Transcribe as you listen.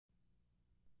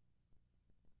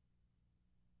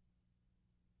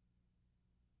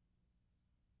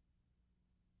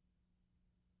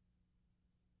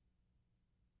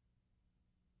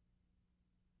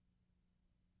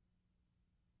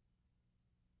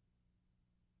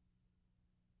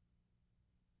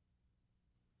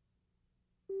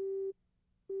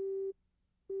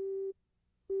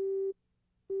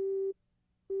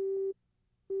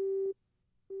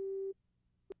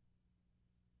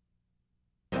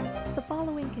The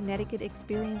following Connecticut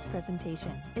Experience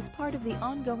presentation is part of the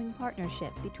ongoing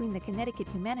partnership between the Connecticut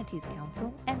Humanities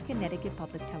Council and Connecticut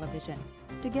Public Television.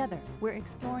 Together, we're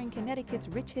exploring Connecticut's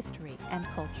rich history and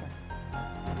culture.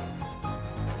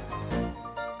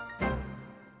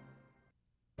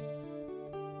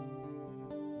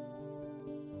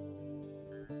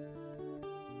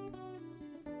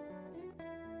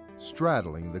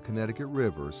 Straddling the Connecticut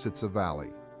River sits a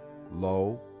valley,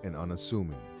 low and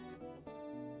unassuming.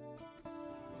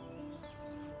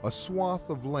 A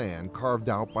swath of land carved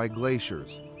out by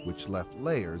glaciers, which left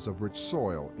layers of rich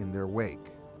soil in their wake.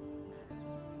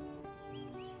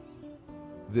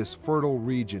 This fertile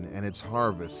region and its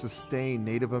harvest sustained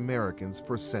Native Americans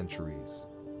for centuries.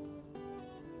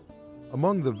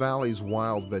 Among the valley's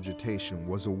wild vegetation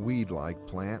was a weed-like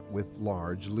plant with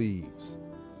large leaves.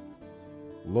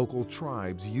 Local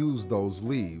tribes used those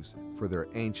leaves for their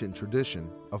ancient tradition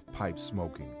of pipe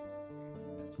smoking.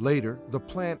 Later, the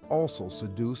plant also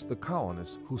seduced the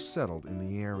colonists who settled in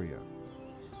the area.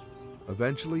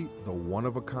 Eventually, the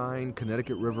one-of-a-kind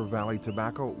Connecticut River Valley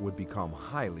tobacco would become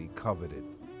highly coveted.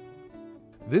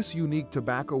 This unique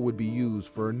tobacco would be used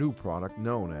for a new product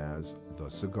known as the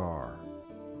cigar.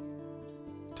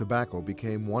 Tobacco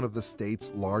became one of the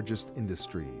state's largest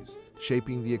industries,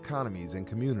 shaping the economies and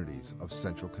communities of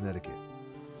central Connecticut.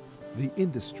 The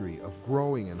industry of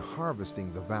growing and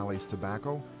harvesting the valley's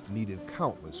tobacco needed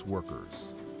countless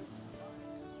workers.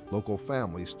 Local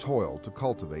families toiled to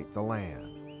cultivate the land.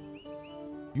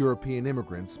 European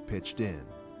immigrants pitched in.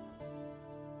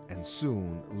 And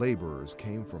soon, laborers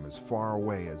came from as far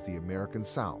away as the American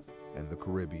South and the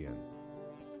Caribbean.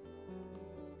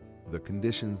 The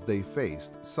conditions they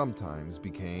faced sometimes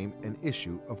became an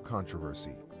issue of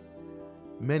controversy.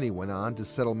 Many went on to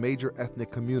settle major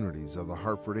ethnic communities of the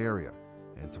Hartford area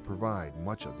and to provide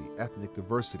much of the ethnic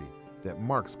diversity that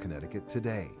marks Connecticut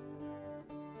today.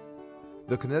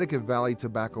 The Connecticut Valley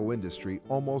tobacco industry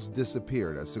almost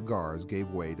disappeared as cigars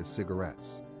gave way to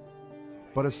cigarettes.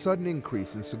 But a sudden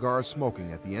increase in cigar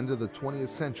smoking at the end of the 20th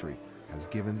century has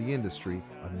given the industry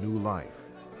a new life.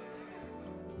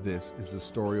 This is the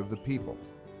story of the people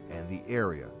and the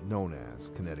area known as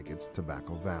Connecticut's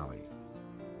Tobacco Valley.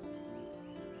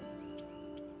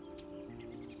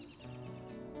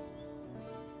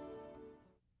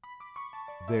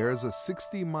 There's a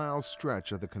 60-mile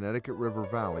stretch of the Connecticut River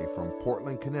Valley from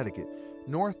Portland, Connecticut,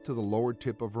 north to the lower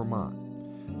tip of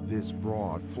Vermont. This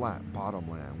broad, flat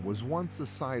bottomland was once the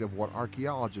site of what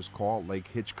archaeologists call Lake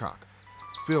Hitchcock,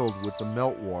 filled with the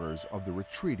meltwaters of the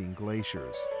retreating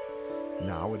glaciers.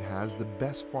 Now it has the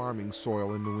best farming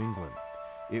soil in New England.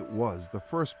 It was the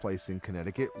first place in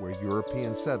Connecticut where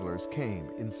European settlers came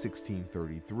in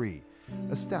 1633,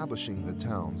 establishing the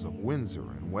towns of Windsor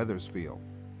and Wethersfield.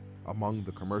 Among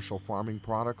the commercial farming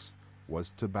products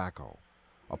was tobacco,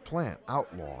 a plant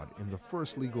outlawed in the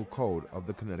first legal code of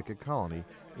the Connecticut colony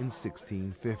in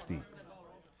 1650.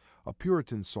 A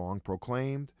Puritan song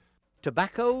proclaimed,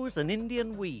 "Tobacco's an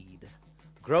Indian weed,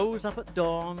 grows up at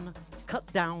dawn,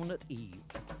 cut down at eve.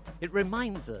 It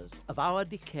reminds us of our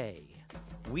decay.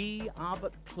 We are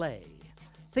but clay.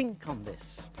 Think on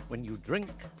this when you drink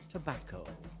tobacco."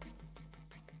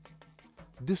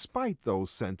 Despite those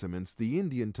sentiments, the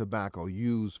Indian tobacco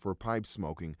used for pipe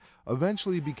smoking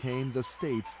eventually became the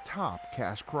state's top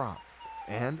cash crop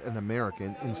and an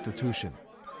American institution.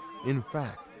 In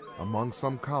fact, among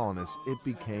some colonists, it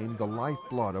became the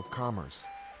lifeblood of commerce,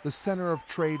 the center of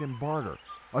trade and barter,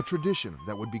 a tradition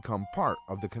that would become part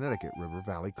of the Connecticut River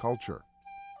Valley culture.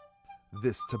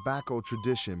 This tobacco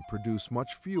tradition produced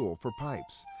much fuel for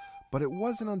pipes, but it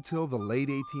wasn't until the late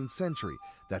 18th century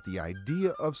that the idea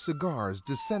of cigars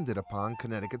descended upon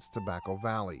Connecticut's Tobacco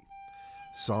Valley.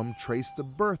 Some traced the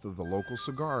birth of the local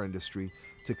cigar industry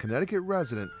to Connecticut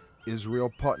resident Israel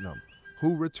Putnam,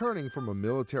 who, returning from a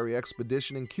military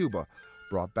expedition in Cuba,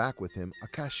 brought back with him a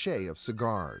cachet of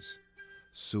cigars.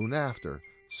 Soon after,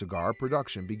 cigar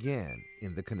production began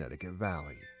in the Connecticut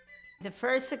Valley. The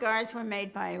first cigars were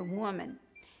made by a woman.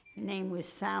 Her name was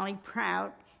Sally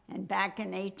Prout. And back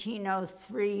in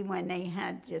 1803, when they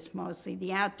had just mostly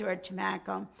the outdoor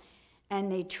tobacco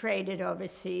and they traded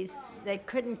overseas, they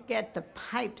couldn't get the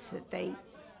pipes that they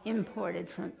imported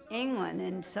from England.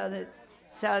 And so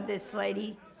this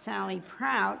lady, Sally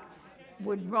Prout,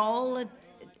 would roll a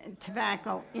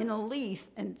tobacco in a leaf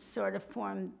and sort of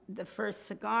form the first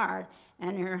cigar.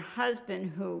 And her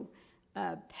husband, who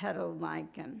peddled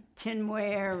like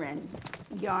tinware and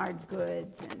yard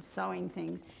goods and sewing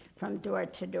things from door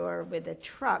to door with a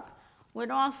truck, would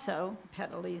also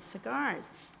peddle these cigars.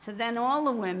 So then all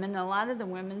the women, a lot of the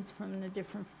women from the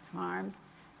different farms,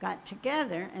 got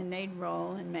together and they'd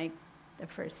roll and make the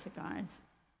first cigars.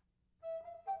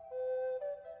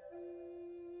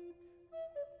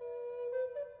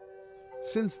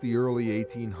 Since the early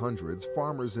 1800s,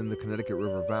 farmers in the Connecticut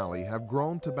River Valley have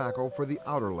grown tobacco for the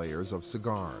outer layers of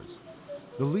cigars.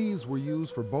 The leaves were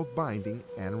used for both binding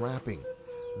and wrapping.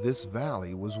 This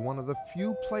valley was one of the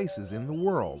few places in the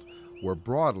world where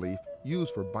broadleaf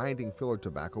used for binding filler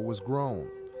tobacco was grown.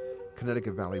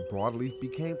 Connecticut Valley broadleaf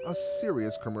became a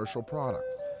serious commercial product.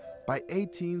 By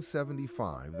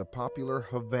 1875, the popular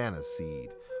Havana seed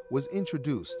was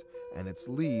introduced, and its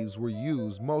leaves were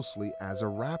used mostly as a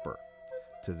wrapper.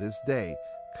 To this day,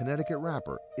 Connecticut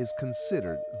wrapper is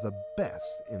considered the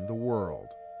best in the world.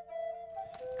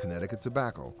 Connecticut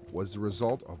tobacco was the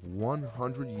result of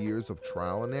 100 years of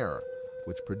trial and error,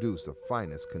 which produced the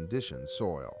finest conditioned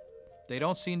soil. They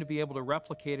don't seem to be able to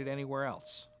replicate it anywhere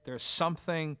else. There's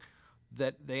something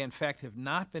that they, in fact, have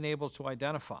not been able to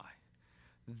identify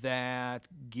that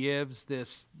gives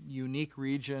this unique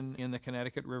region in the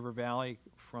Connecticut River Valley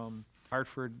from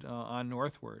Hartford on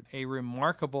northward a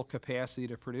remarkable capacity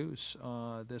to produce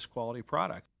this quality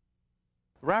product.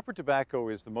 Wrapper tobacco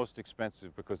is the most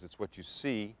expensive because it's what you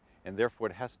see, and therefore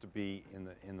it has to be in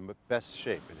the best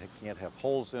shape. It can't have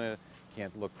holes in it,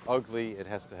 can't look ugly, it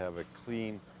has to have a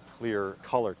clean, clear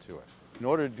color to it. In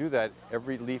order to do that,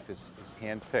 every leaf is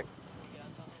hand-picked.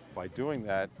 By doing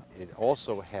that, it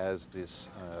also has this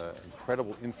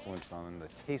incredible influence on the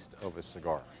taste of a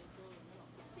cigar.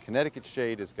 Connecticut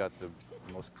Shade has got the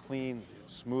most clean,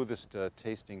 smoothest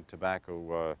tasting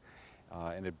tobacco,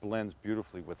 and it blends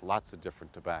beautifully with lots of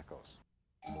different tobaccos.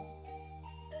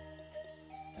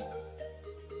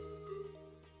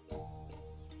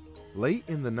 Late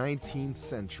in the 19th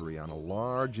century, on a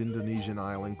large Indonesian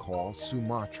island called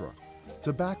Sumatra,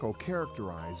 tobacco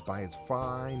characterized by its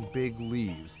fine, big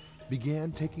leaves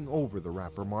began taking over the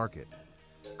wrapper market.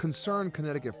 Concerned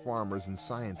Connecticut farmers and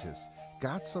scientists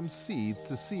got some seeds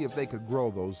to see if they could grow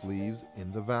those leaves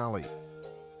in the valley.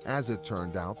 As it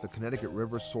turned out, the Connecticut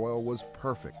River soil was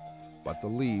perfect, but the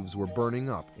leaves were burning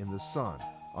up in the sun,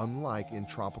 unlike in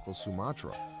tropical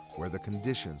Sumatra, where the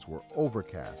conditions were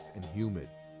overcast and humid.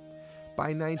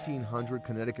 By 1900,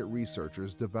 Connecticut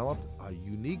researchers developed a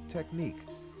unique technique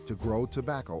to grow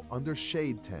tobacco under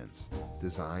shade tents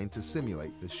designed to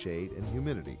simulate the shade and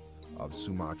humidity of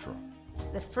Sumatra.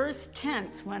 The first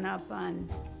tents went up on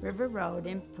River Road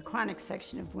in Pequannock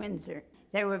section of Windsor.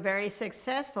 They were very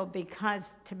successful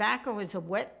because tobacco is a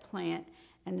wet plant,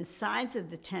 and the sides of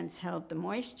the tents held the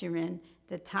moisture in,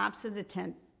 the tops of the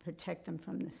tent protect them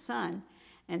from the sun,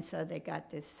 and so they got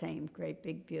this same great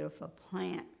big beautiful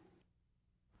plant.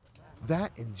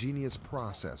 That ingenious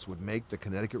process would make the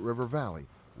Connecticut River Valley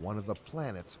one of the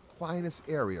planet's finest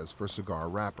areas for cigar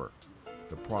wrapper.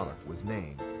 The product was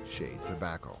named Shade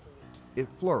Tobacco. It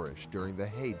flourished during the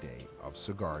heyday of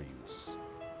cigar use.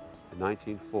 In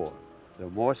 1904, there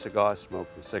were more cigars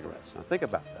smoked than cigarettes. Now think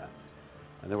about that.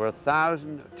 And there were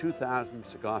 1,000 or 2,000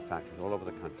 cigar factories all over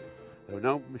the country. There were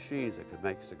no machines that could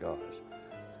make cigars.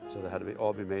 So they had to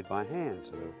all be made by hand.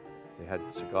 So they had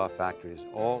cigar factories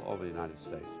all over the United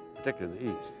States, particularly in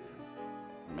the East.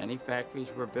 Many factories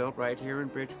were built right here in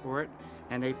Bridgeport,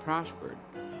 and they prospered.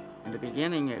 In the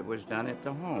beginning, it was done at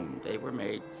the home. They were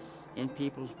made in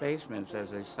people's basements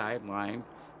as a sideline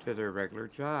to their regular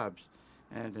jobs.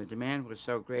 And the demand was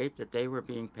so great that they were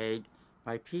being paid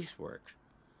by piecework.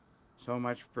 So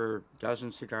much per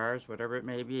dozen cigars, whatever it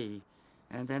may be.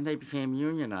 And then they became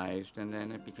unionized, and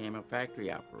then it became a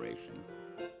factory operation.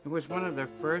 It was one of the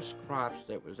first crops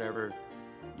that was ever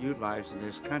utilized in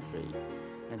this country.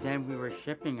 And then we were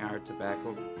shipping our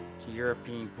tobacco to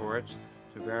European ports,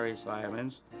 to various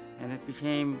islands, and it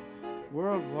became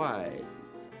worldwide.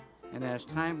 And as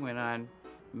time went on,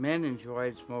 men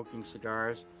enjoyed smoking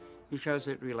cigars because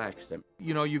it relaxed them.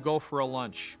 You know, you go for a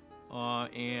lunch or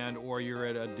you're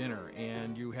at a dinner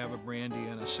and you have a brandy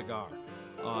and a cigar.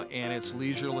 And it's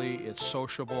leisurely, it's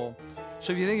sociable.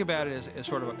 So if you think about it as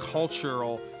sort of a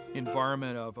cultural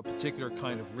environment of a particular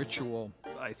kind of ritual,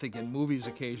 I think in movies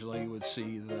occasionally you would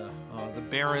see the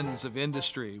barons of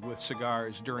industry with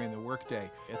cigars during the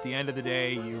workday. At the end of the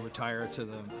day, you retire to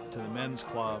the men's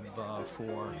club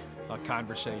for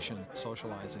conversation,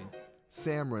 socializing.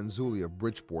 Sam Renzulli of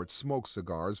Bridgeport smoked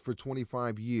cigars for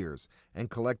 25 years and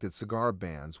collected cigar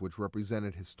bands which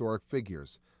represented historic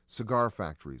figures, cigar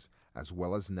factories, as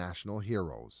well as national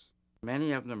heroes.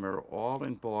 Many of them are all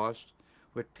embossed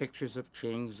with pictures of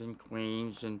kings and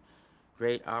queens and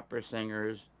great opera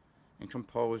singers and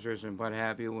composers and what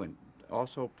have you, and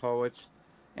also poets.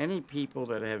 Any people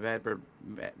that have ever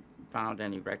found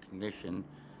any recognition,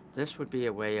 this would be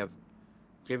a way of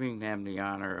giving them the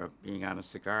honor of being on a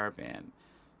cigar band.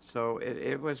 So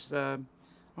it was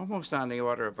almost on the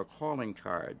order of a calling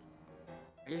card.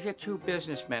 You get two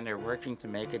businessmen that are working to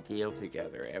make a deal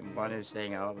together, and one is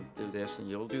saying, I'll do this and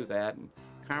you'll do that, and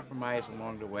compromise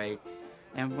along the way.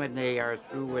 And when they are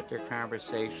through with their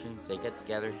conversations, they get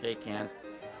together, shake hands,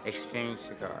 exchange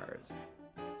cigars.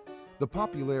 The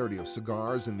popularity of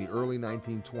cigars in the early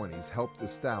 1920s helped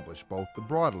establish both the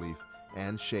broadleaf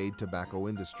and shade tobacco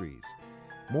industries.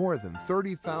 More than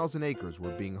 30,000 acres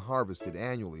were being harvested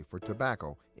annually for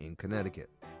tobacco in Connecticut.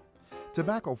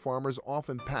 Tobacco farmers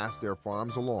often passed their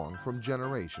farms along from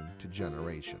generation to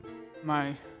generation.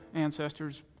 My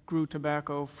ancestors grew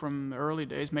tobacco from the early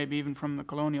days, maybe even from the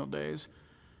colonial days,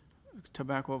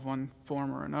 tobacco of one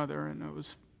form or another, and it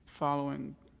was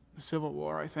following the Civil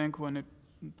War, I think, when it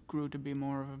grew to be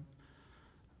more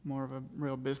of a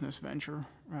real business venture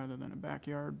rather than a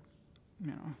backyard,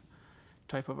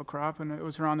 type of a crop. And it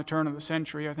was around the turn of the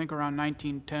century, I think around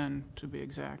 1910 to be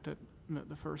exact, that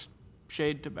the first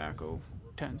shade tobacco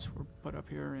tents were put up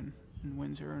here in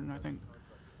Windsor, and I think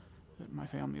that my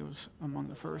family was among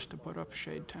the first to put up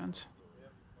shade tents.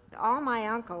 All my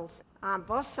uncles on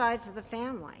both sides of the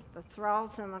family, the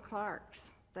Thralls and the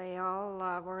Clarks, they all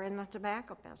were in the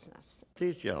tobacco business.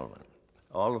 These gentlemen,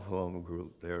 all of whom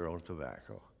grew their own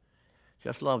tobacco,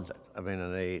 just loved it. I mean,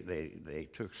 and they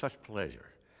took such pleasure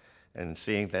in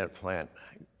seeing that plant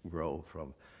grow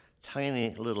from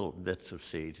tiny little bits of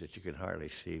seeds that you could hardly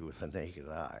see with the naked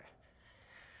eye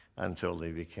until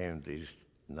they became these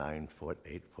 9-foot,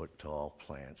 8-foot tall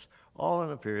plants, all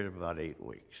in a period of about 8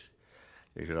 weeks.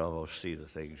 You could almost see the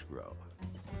things grow.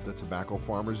 The tobacco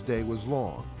farmer's day was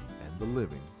long, and the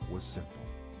living was simple.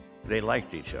 They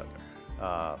liked each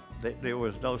other. There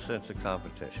was no sense of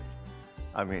competition.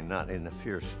 I mean, not in the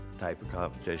fierce type of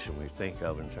competition we think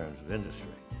of in terms of industry.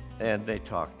 And they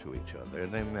talked to each other,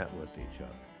 and they met with each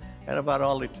other. And about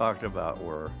all they talked about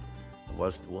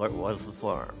was the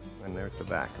farm and their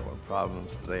tobacco and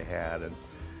problems they had, and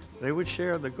they would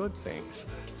share the good things.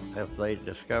 If they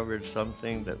discovered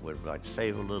something that would like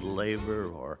save a little labor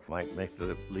or might make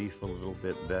the leaf a little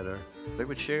bit better, they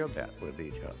would share that with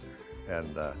each other.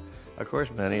 And of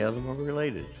course, many of them were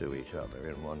related to each other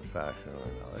in one fashion or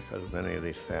another, because many of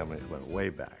these families went way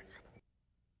back.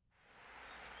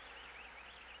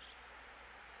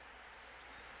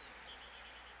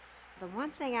 The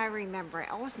one thing I remember, I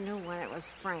always knew when it was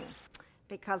spring,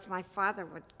 because my father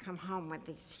would come home with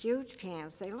these huge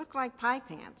pans. They looked like pie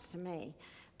pans to me,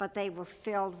 but they were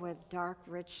filled with dark,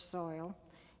 rich soil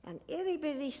and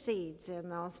itty-bitty seeds in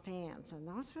those pans. And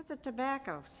those were the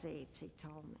tobacco seeds, he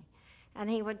told me. And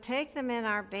he would take them in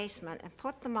our basement and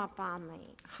put them up on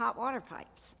the hot water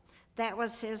pipes. That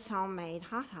was his homemade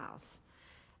hothouse.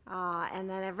 And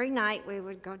then every night we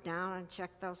would go down and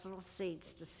check those little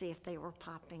seeds to see if they were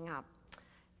popping up.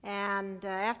 And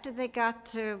after they got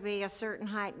to be a certain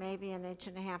height, maybe 1.5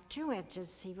 inches, 2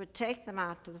 inches, he would take them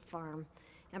out to the farm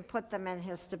and put them in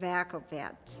his tobacco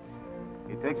beds.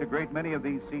 It takes a great many of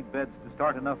these seed beds to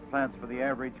start enough plants for the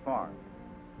average farm.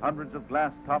 Hundreds of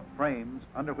glass-topped frames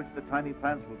under which the tiny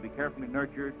plants will be carefully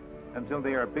nurtured until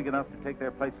they are big enough to take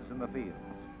their places in the fields.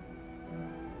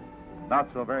 Not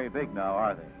so very big now,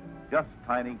 are they? Just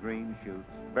tiny green shoots,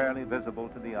 barely visible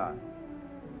to the eye.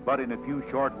 But in a few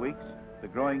short weeks, the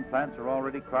growing plants are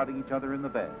already crowding each other in the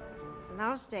beds. In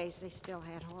those days, they still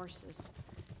had horses,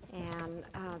 and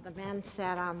the men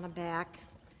sat on the back,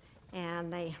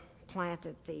 and they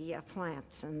planted the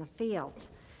plants in the fields.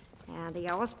 And he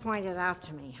always pointed out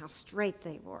to me how straight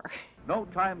they were. No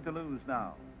time to lose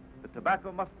now. The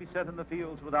tobacco must be set in the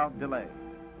fields without delay.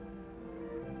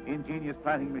 Ingenious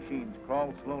planting machines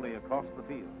crawl slowly across the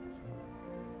fields.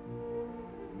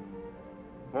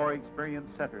 4 experienced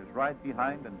setters ride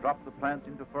behind and drop the plants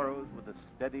into furrows with a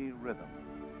steady rhythm.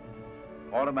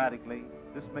 Automatically,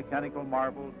 this mechanical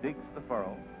marvel digs the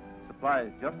furrow, supplies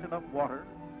just enough water,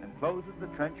 and closes the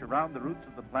trench around the roots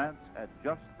of the plants at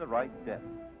just the right depth.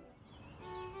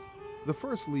 The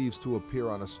first leaves to appear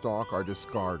on a stalk are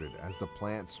discarded as the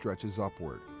plant stretches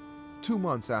upward. 2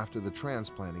 months after the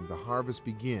transplanting, the harvest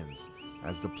begins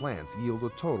as the plants yield a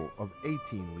total of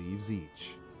 18 leaves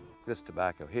each. This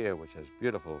tobacco here, which has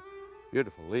beautiful,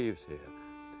 beautiful leaves here,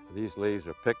 these leaves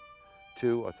are picked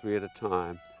 2 or 3 at a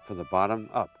time from the bottom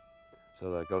up.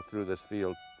 So they go through this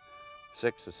field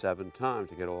 6 or 7 times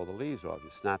to get all the leaves off. You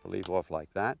snap a leaf off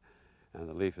like that, and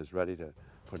the leaf is ready to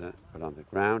put on the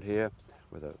ground here.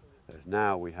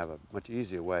 Now we have a much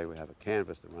easier way. We have a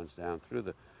canvas that runs down through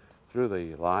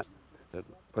the lot that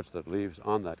puts the leaves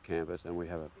on that canvas, and we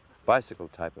have a bicycle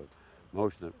type of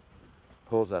motion that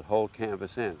pulls that whole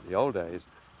canvas in. In the old days,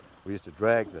 we used to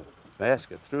drag the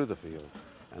basket through the field,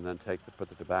 and then put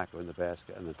the tobacco in the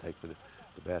basket, and then take the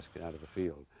basket out of the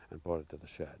field and brought it to the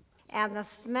shed. And the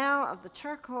smell of the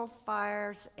charcoal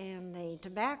fires and the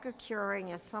tobacco curing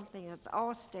is something that's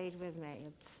always stayed with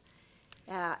me.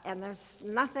 And there's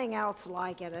nothing else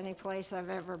like it any place I've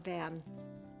ever been.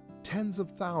 Tens of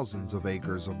thousands of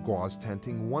acres of gauze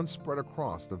tenting once spread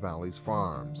across the valley's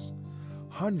farms.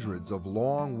 Hundreds of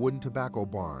long wooden tobacco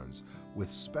barns with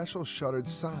special shuttered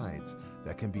sides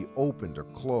that can be opened or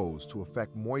closed to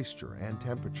affect moisture and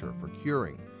temperature for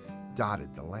curing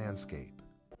dotted the landscape.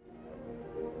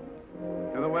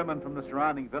 To the women from the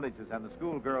surrounding villages and the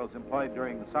schoolgirls employed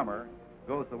during the summer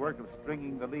goes the work of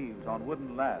stringing the leaves on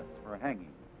wooden laths for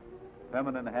hanging.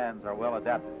 Feminine hands are well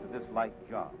adapted to this light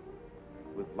job.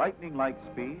 With lightning-like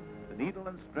speed, the needle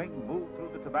and string move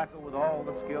through the tobacco with all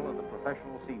the skill of the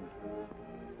professional seamstress.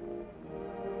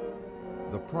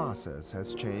 The process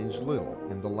has changed little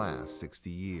in the last 60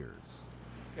 years.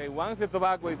 Okay, once the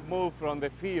tobacco is moved from the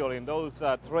field in those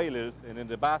trailers and in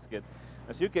the basket,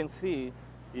 as you can see,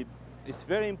 it's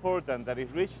very important that it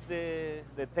reaches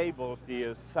the tables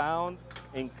here sound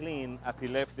and clean as it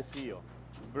left the field.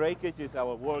 Breakage is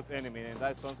our worst enemy, and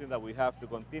that's something that we have to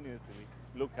continuously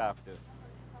look after.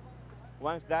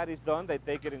 Once that is done, they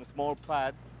take it in a small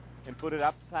pad and put it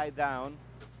upside down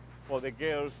for the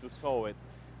girls to sew it.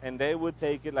 And they would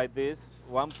take it like this,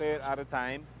 one pair at a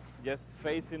time, just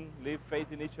facing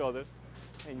each other,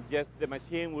 and just the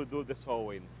machine will do the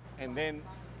sewing. And then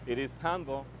it is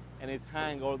handled and it's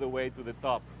hung all the way to the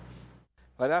top.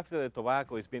 But after the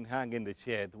tobacco has been hung in the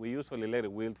shed, we usually let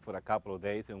it wilt for a couple of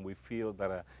days, and we feel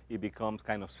that it becomes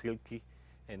kind of silky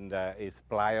and it's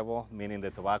pliable, meaning the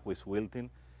tobacco is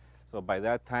wilting. So by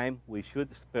that time, we should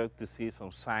expect to see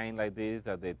some sign like this,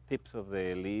 that the tips of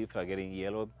the leaves are getting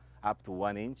yellowed up to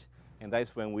 1 inch. And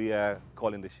that's when we are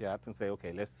calling the shots and say,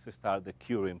 okay, let's start the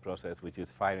curing process, which is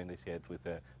firing the shed with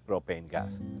propane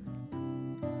gas.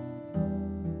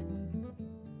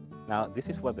 Now, this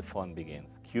is where the fun begins.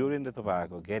 Curing the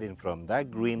tobacco, getting from that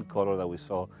green color that we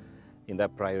saw in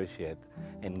that prior shed,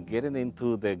 and getting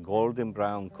into the golden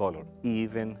brown color,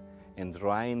 even, and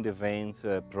drying the veins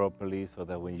properly so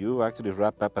that when you actually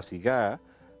wrap up a cigar,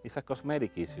 it's a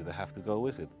cosmetic issue that have to go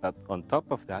with it. But on top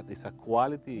of that, it's a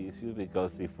quality issue,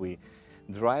 because if we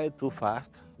dry it too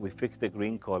fast, we fix the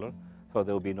green color, so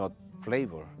there will be no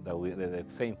flavor, the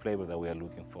same flavor that we are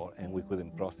looking for, and we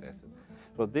couldn't process it.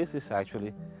 So this is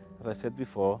actually, as I said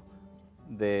before,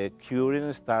 the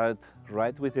curing starts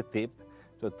right with the tip.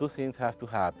 So two things have to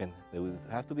happen. There will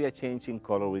have to be a change in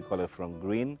color. We call it from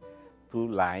green to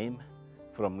lime,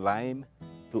 from lime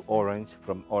to orange,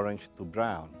 from orange to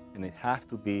brown. And it has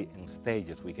to be in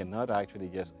stages. We cannot actually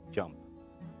just jump.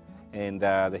 And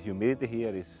the humidity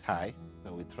here is high.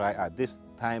 So we try at this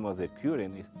time of the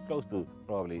curing, it's close to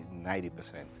probably 90%.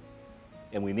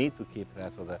 And we need to keep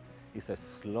that so that it's a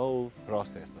slow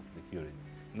process of the curing.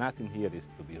 Nothing here is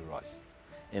to be rushed.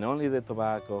 And only the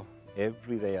tobacco,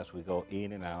 every day as we go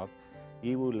in and out,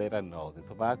 it will let us know. The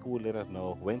tobacco will let us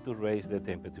know when to raise the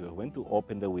temperature, when to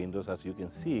open the windows. As you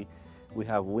can see, we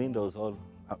have windows all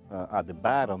at the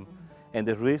bottom, and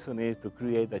the reason is to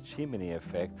create a chimney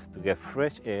effect, to get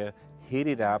fresh air, heat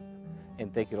it up,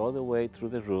 and take it all the way through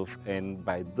the roof. And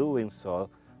by doing so,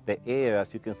 the air,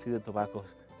 as you can see the tobacco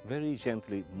very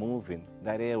gently moving,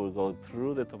 that air will go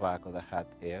through the tobacco, the hot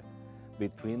air,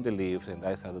 between the leaves, and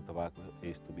that's how the tobacco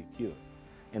is to be cured.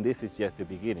 And this is just the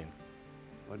beginning.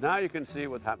 Well, now you can see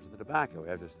what happens to the tobacco. We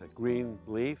have this, the green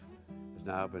leaf has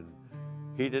now been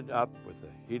heated up with the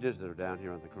heaters that are down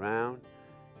here on the ground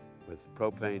with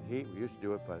propane heat. We used to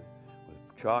do it with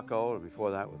charcoal, and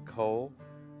before that with coal.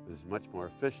 This is a much more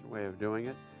efficient way of doing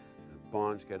it. The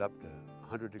barns get up to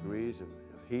 100 degrees of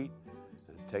heat,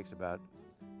 and it takes about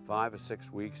 5 or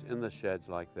 6 weeks in the sheds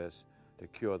like this to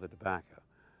cure the tobacco.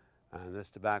 And this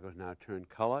tobacco has now turned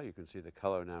color. You can see the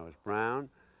color now is brown,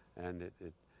 and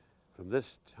from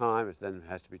this time it then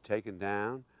has to be taken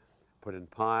down, put in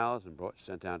piles, and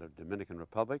sent down to Dominican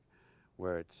Republic,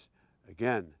 where it's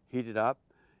again heated up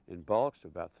in bulks to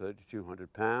about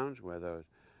 3,200 pounds, where those,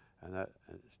 and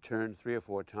it's turned 3 or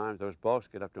 4 times. Those bulks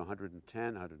get up to 110,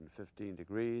 115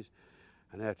 degrees,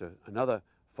 and after another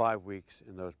 5 weeks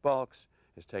in those bulks,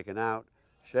 it's taken out,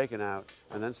 shaken out,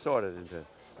 and then sorted into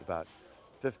about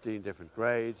 15 different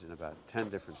grades in about 10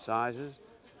 different sizes.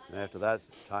 And after that, it's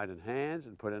tied in hands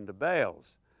and put into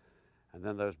bales. And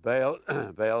then those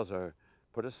bales are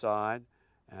put aside,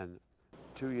 and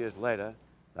 2 years later,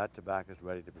 that tobacco is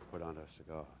ready to be put onto a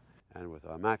cigar. And with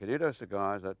our Macanito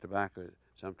cigars, that tobacco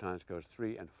sometimes goes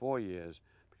 3 and 4 years,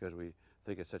 because we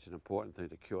think it's such an important thing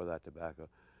to cure that tobacco.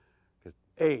 Because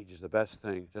age is the best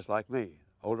thing, just like me.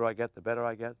 The older I get, the better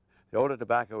I get. The older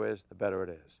tobacco is, the better it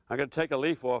is. I'm going to take a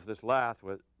leaf off this lath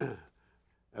with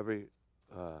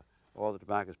all the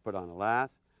tobacco is put on the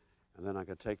lath, and then I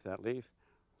can take that leaf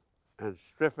and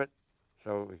strip it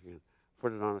so we can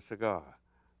put it on a cigar.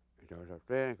 It goes up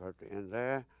there, goes to the end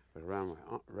there, goes around my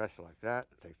wrist like that,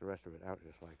 take the rest of it out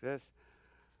just like this,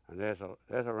 and there's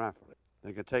a wrapper.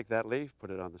 Then you can take that leaf,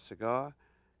 put it on the cigar,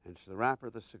 and it's the wrapper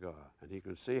of the cigar. And you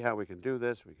can see how we can do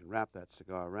this. We can wrap that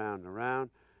cigar around and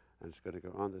around, and it's going to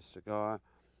go on this cigar.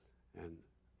 And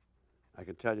I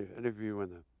can tell you, any of you in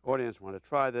the audience want to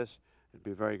try this, it'd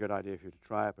be a very good idea for you to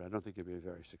try it, but I don't think you'll be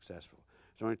very successful.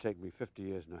 It's only taken me 50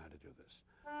 years to know how to do this.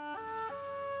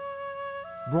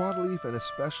 Broadleaf and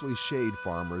especially shade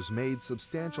farmers made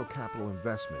substantial capital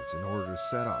investments in order to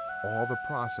set up all the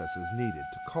processes needed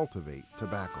to cultivate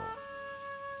tobacco.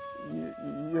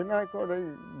 You're not going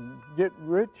to get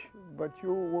rich, but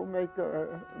you will make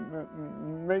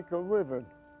a living.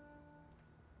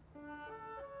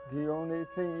 The only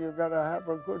thing, you got to have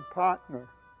a good partner,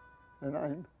 and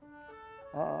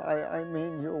I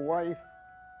mean your wife.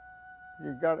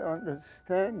 You got to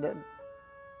understand that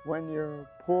when you're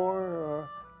poor,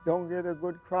 don't get a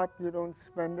good crop, you don't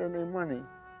spend any money.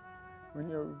 When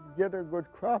you get a good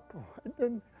crop,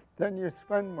 then you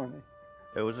spend money.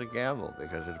 It was a gamble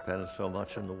because it depended so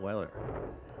much on the weather.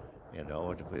 You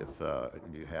know, if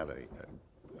you had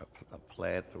a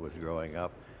plant that was growing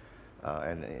up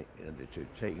and that you're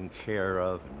taken care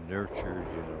of and nurtured,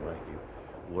 you know, like you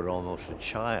would almost a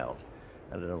child,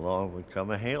 and then along would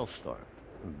come a hailstorm,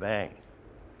 and bang,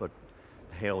 put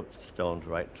hailstones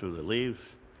right through the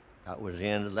leaves. That was the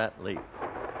end of that leaf,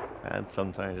 and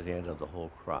sometimes the end of the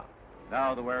whole crop.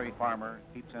 Now the wary farmer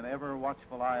keeps an ever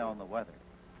watchful eye on the weather.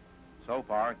 So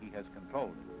far, he has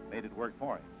controlled it, made it work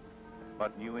for him.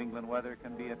 But New England weather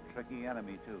can be a tricky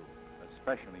enemy, too,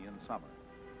 especially in summer.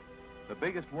 The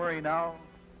biggest worry now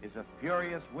is a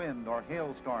furious wind or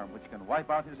hailstorm which can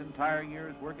wipe out his entire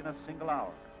year's work in a single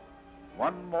hour.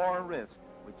 One more risk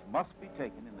which must be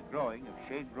taken in the growing of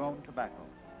shade-grown tobacco.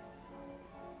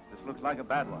 This looks like a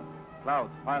bad one.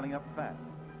 Clouds piling up fast.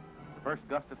 The first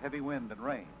gust of heavy wind and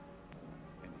rain.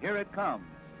 And here it comes.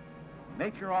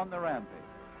 Nature on the rampage.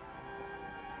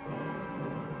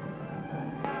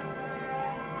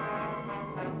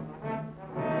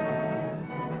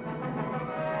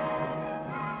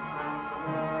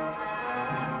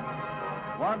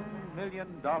 $1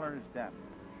 million damage.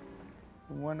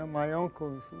 One of my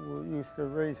uncles who used to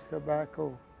raise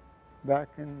tobacco back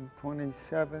in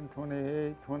 27,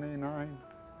 28, 29.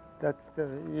 That's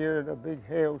the year of the big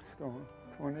hailstorm,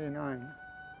 29.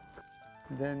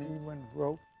 Then he went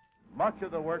broke. Much of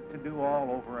the work to do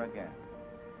all over again.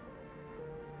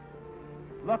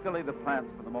 Luckily, the plants,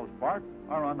 for the most part,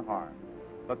 are unharmed,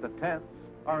 but the tents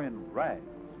are in rags.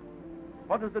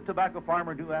 What does the tobacco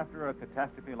farmer do after a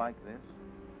catastrophe like this?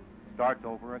 Starts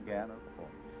over again, of course.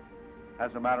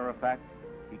 As a matter of fact,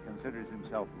 he considers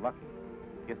himself lucky.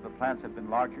 If the plants had been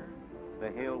larger, the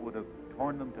hail would have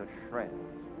torn them to shreds.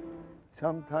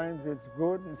 Sometimes it's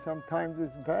good and sometimes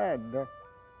it's bad.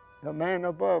 The man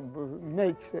above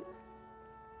makes it.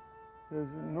 There's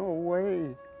no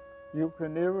way you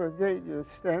can irrigate. You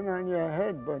stand on your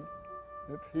head, but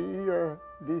if he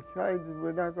decides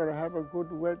we're not going to have a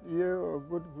good wet year or a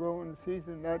good growing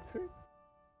season, that's it.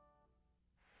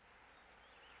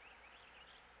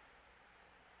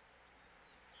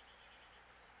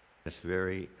 It's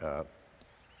very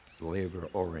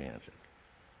labor-oriented,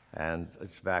 and the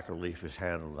tobacco leaf is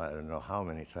handled, I don't know how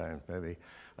many times, maybe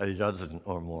a dozen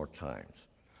or more times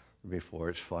before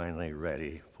it's finally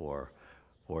ready for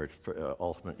its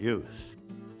ultimate use.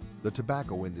 The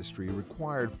tobacco industry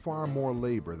required far more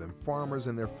labor than farmers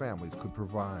and their families could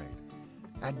provide.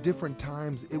 At different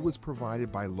times, it was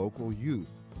provided by local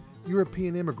youth,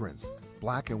 European immigrants,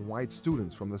 black and white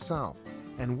students from the South,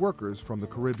 and workers from the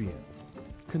Caribbean.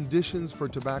 Conditions for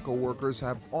tobacco workers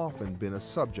have often been a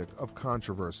subject of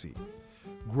controversy.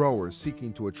 Growers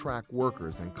seeking to attract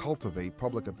workers and cultivate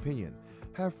public opinion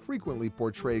have frequently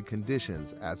portrayed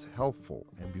conditions as healthful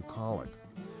and bucolic.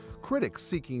 Critics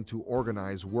seeking to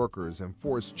organize workers and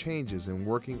force changes in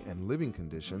working and living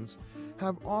conditions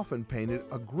have often painted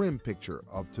a grim picture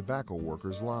of tobacco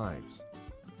workers' lives.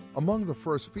 Among the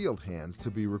first field hands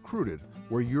to be recruited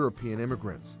were European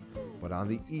immigrants, but on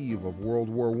the eve of World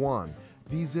War I,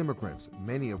 these immigrants,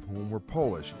 many of whom were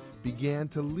Polish, began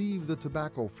to leave the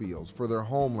tobacco fields for their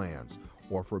homelands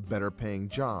or for better-paying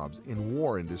jobs in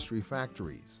war industry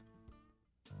factories.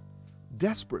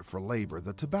 Desperate for labor,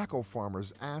 the tobacco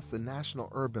farmers asked the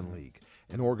National Urban League,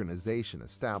 an organization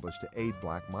established to aid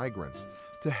black migrants,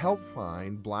 to help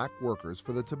find black workers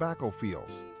for the tobacco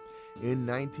fields. In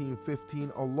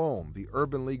 1915 alone, the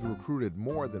Urban League recruited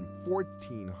more than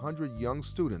 1,400 young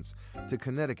students to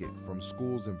Connecticut from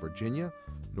schools in Virginia,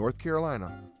 North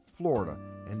Carolina, Florida,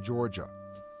 and Georgia.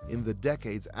 In the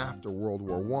decades after World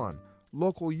War I,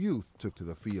 local youth took to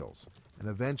the fields and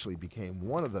eventually became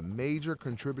one of the major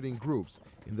contributing groups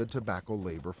in the tobacco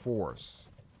labor force.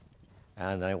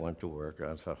 And I went to work,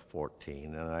 I was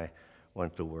 14, and I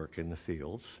went to work in the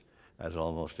fields, as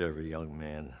almost every young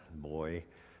man, boy,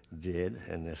 did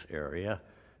in this area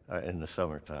in the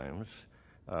summer times,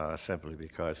 simply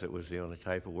because it was the only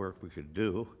type of work we could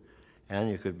do,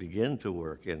 and you could begin to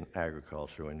work in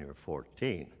agriculture when you were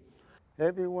 14.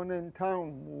 Everyone in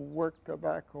town worked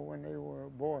tobacco when they were a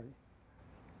boy.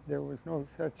 There was no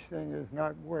such thing as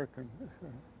not working.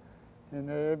 And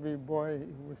every boy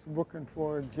was looking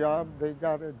for a job, they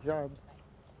got a job.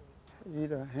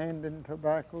 Either handing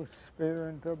tobacco,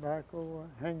 spearing tobacco, or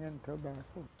hanging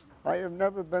tobacco. I have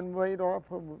never been laid off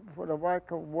for the lack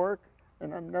of work,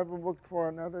 and I've never looked for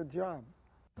another job.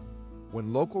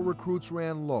 When local recruits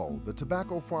ran low, the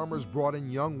tobacco farmers brought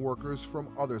in young workers from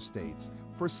other states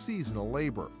for seasonal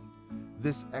labor.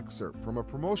 This excerpt from a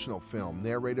promotional film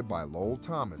narrated by Lowell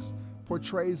Thomas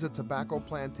portrays a tobacco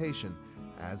plantation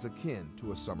as akin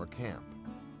to a summer camp.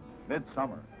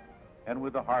 Midsummer, and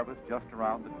with the harvest just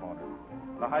around the corner,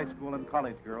 the high school and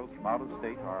college girls from out of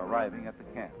state are arriving at the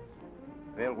camps.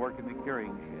 They'll work in the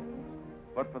curing sheds,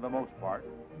 but for the most part,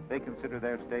 they consider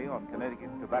their stay on Connecticut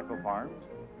tobacco farms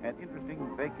an interesting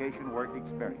vacation work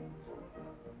experience.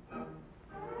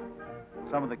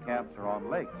 Some of the camps are on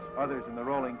lakes, others in the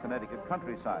rolling Connecticut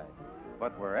countryside.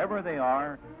 But wherever they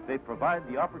are, they provide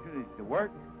the opportunity to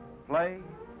work, play,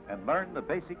 and learn the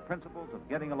basic principles of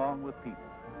getting along with people.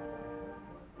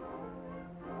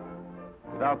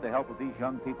 Without the help of these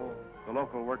young people, the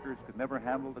local workers could never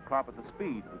handle the crop at the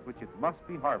speed with which it must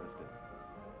be harvested.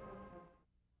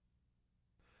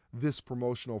 This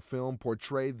promotional film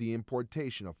portrayed the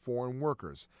importation of foreign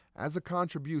workers as a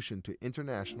contribution to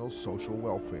international social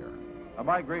welfare. A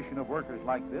migration of workers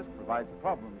like this provides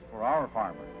problems for our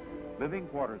farmers. Living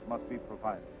quarters must be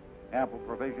provided. Ample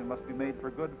provision must be made for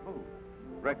good food.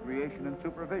 Recreation and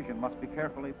supervision must be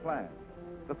carefully planned.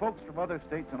 The folks from other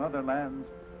states and other lands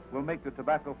will make the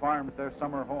tobacco farms their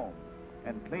summer home,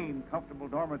 and clean, comfortable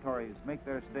dormitories make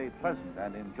their stay pleasant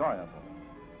and enjoyable.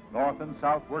 North and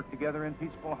South work together in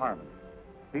peaceful harmony.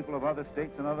 People of other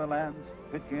states and other lands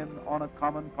pitch in on a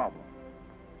common problem.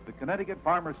 The Connecticut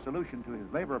farmer's solution to his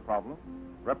labor problem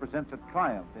represents a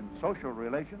triumph in social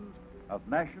relations of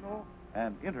national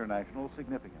and international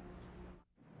significance.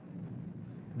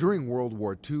 During World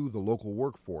War II, the local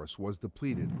workforce was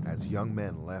depleted as young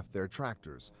men left their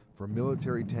tractors for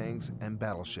military tanks and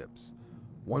battleships.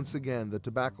 Once again, the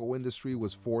tobacco industry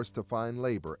was forced to find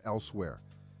labor elsewhere.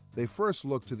 They first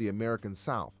looked to the American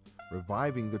South,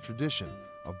 reviving the tradition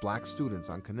of black students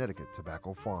on Connecticut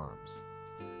tobacco farms.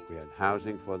 We had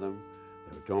housing for them.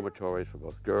 There were dormitories for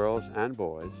both girls and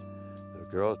boys. The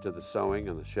girls did the sewing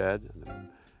in the shed, and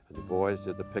the boys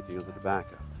did the picking of the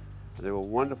tobacco. And they were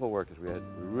wonderful workers. We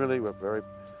really were very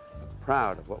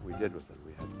proud of what we did with them.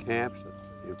 We had camps,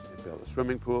 we built a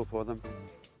swimming pool for them.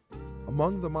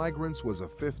 Among the migrants was a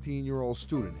 15-year-old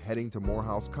student heading to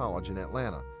Morehouse College in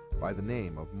Atlanta by the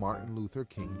name of Martin Luther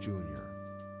King Jr.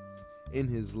 In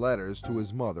his letters to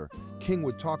his mother, King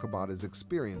would talk about his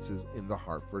experiences in the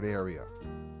Hartford area.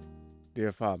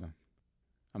 Dear Father,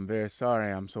 I'm very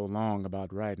sorry I'm so long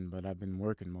about writing, but I've been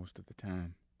working most of the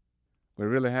time. We're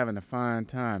really having a fine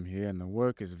time here, and the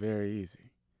work is very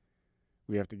easy.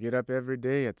 We have to get up every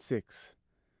day at 6.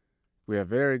 We have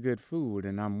very good food,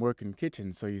 and I'm working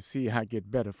kitchen, so you see I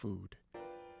get better food.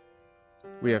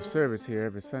 We have service here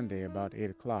every Sunday about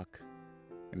 8 o'clock,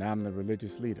 and I'm the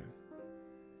religious leader.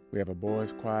 We have a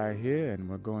boys' choir here, and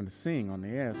we're going to sing on the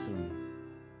air soon.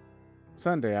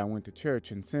 Sunday I went to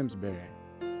church in Simsbury.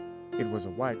 It was a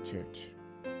white church.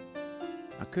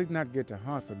 I could not get to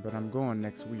Hartford, but I'm going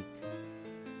next week.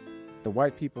 The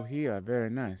white people here are very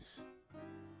nice.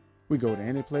 We go to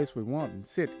any place we want and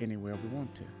sit anywhere we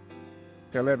want to.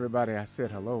 Tell everybody I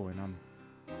said hello, and I'm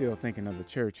still thinking of the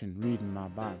church and reading my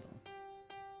Bible.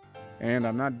 And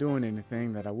I'm not doing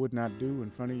anything that I would not do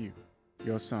in front of you,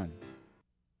 your son.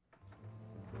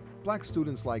 Black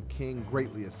students like King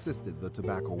greatly assisted the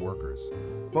tobacco workers.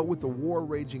 But with the war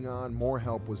raging on, more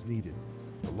help was needed.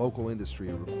 The local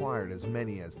industry required as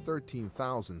many as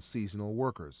 13,000 seasonal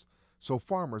workers. So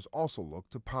farmers also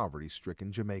looked to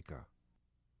poverty-stricken Jamaica.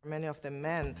 Many of the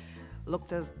men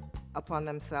looked upon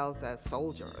themselves as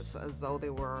soldiers, as though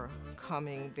they were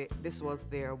coming, this was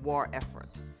their war effort.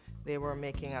 They were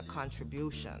making a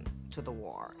contribution to the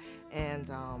war.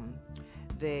 And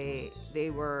they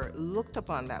were looked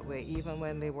upon that way even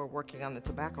when they were working on the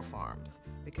tobacco farms,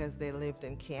 because they lived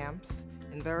in camps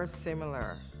in very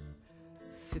similar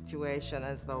situation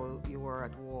as though you were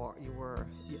at war, you were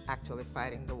actually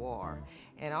fighting the war.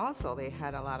 And also they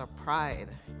had a lot of pride.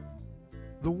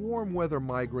 The warm weather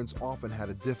migrants often had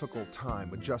a difficult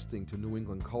time adjusting to New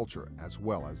England culture as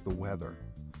well as the weather.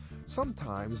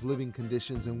 Sometimes living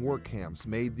conditions in work camps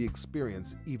made the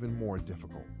experience even more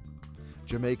difficult.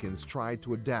 Jamaicans tried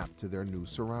to adapt to their new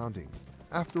surroundings.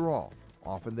 After all,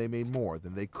 often they made more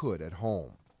than they could at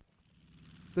home.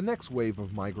 The next wave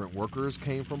of migrant workers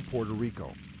came from Puerto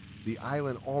Rico. The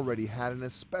island already had an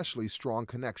especially strong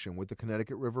connection with the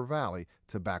Connecticut River Valley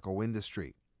tobacco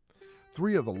industry.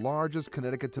 3 of the largest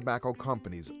Connecticut tobacco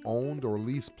companies owned or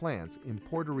leased plants in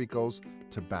Puerto Rico's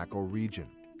tobacco region.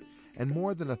 And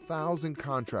more than 1,000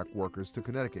 contract workers to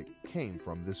Connecticut came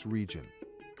from this region.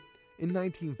 In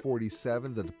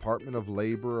 1947, the Department of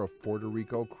Labor of Puerto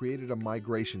Rico created a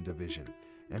migration division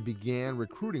and began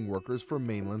recruiting workers for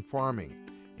mainland farming,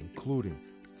 including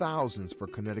thousands for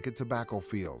Connecticut tobacco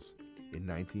fields. In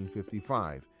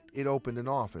 1955, it opened an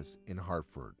office in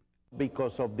Hartford.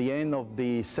 Because of the end of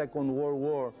the Second World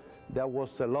War, there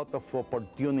was a lot of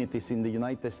opportunities in the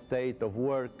United States of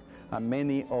work, and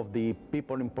many of the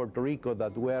people in Puerto Rico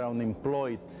that were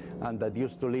unemployed and that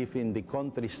used to live in the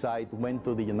countryside went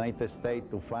to the United States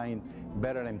to find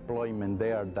better employment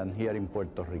there than here in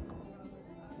Puerto Rico.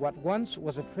 What once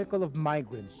was a trickle of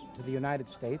migrants to the United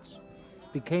States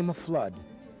became a flood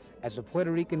as the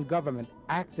Puerto Rican government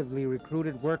actively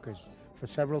recruited workers for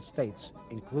several states,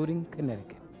 including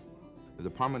Connecticut. The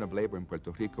Department of Labor in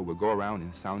Puerto Rico would go around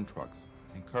in sound trucks,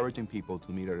 encouraging people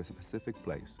to meet at a specific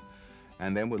place,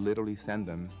 and then would literally send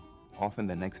them, often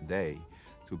the next day,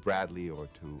 to Bradley or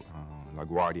to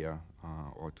LaGuardia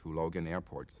or to Logan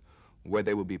airports, where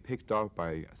they would be picked up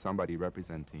by somebody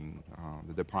representing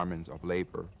the Department of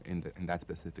Labor in that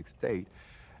specific state,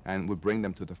 and would bring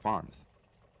them to the farms.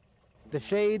 The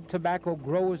Shade Tobacco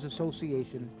Growers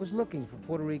Association was looking for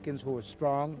Puerto Ricans who were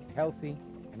strong, healthy,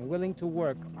 and willing to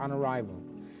work on arrival.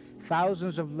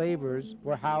 Thousands of laborers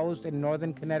were housed in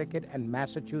northern Connecticut and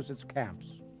Massachusetts camps.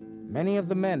 Many of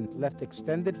the men left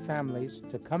extended families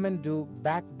to come and do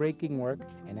back-breaking work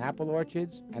in apple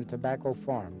orchards and tobacco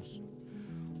farms.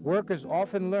 Workers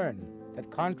often learned that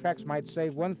contracts might say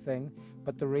one thing,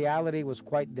 but the reality was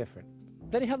quite different.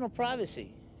 They didn't have no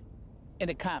privacy in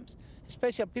the camps.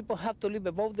 Especially people have to live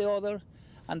above the other,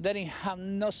 and they didn't have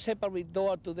no separate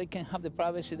door so they can have the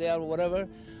privacy there or whatever.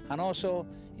 And also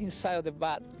inside of the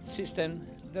bath system,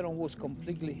 they don't was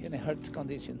completely in a hurt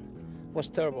condition. It was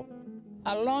terrible.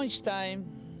 At lunchtime,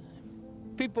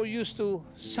 people used to,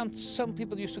 some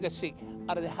people used to get sick.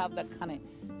 Out of they have that kind of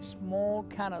small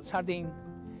kind of sardine,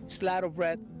 slab of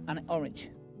bread, and an orange.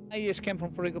 I just came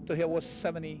from Puerto Rico to here was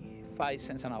 75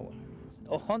 cents an hour.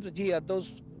 100 years,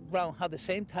 those brown have the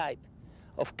same type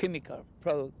of chemical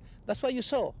product. That's why you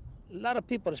saw a lot of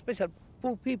people, especially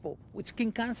poor people, with skin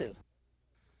cancer.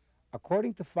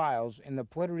 According to files in the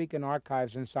Puerto Rican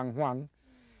archives in San Juan,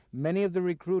 many of the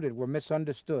recruited were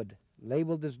misunderstood,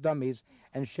 labeled as dummies,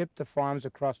 and shipped to farms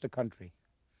across the country.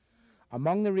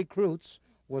 Among the recruits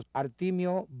was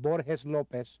Artemio Borges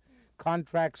Lopez,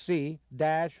 Contract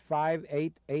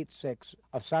C-5886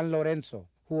 of San Lorenzo,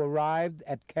 who arrived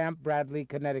at Camp Bradley,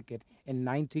 Connecticut in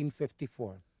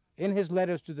 1954. In his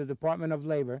letters to the Department of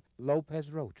Labor, Lopez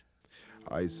wrote,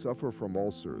 I suffer from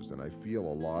ulcers and I feel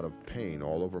a lot of pain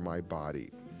all over my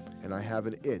body, and I have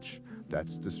an itch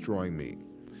that's destroying me.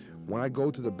 When I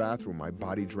go to the bathroom, my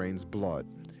body drains blood,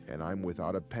 and I'm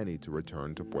without a penny to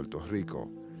return to Puerto Rico.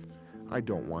 I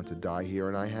don't want to die here,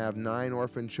 and I have 9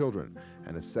 orphan children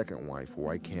and a second wife who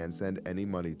I can't send any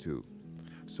money to.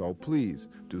 So please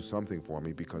do something for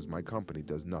me because my company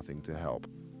does nothing to help.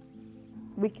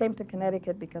 We came to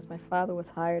Connecticut because my father was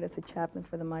hired as a chaplain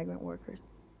for the migrant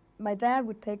workers. My dad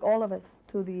would take all of us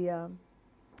to the,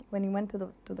 when he went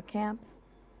to the camps,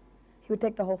 he would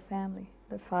take the whole family,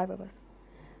 the 5 of us,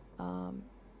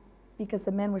 because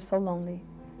the men were so lonely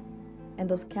and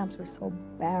those camps were so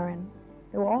barren.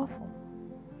 They were awful,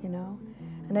 you know.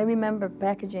 And I remember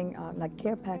packaging, like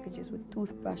care packages with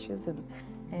toothbrushes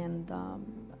and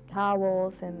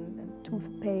towels and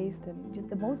toothpaste and just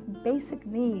the most basic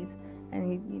needs.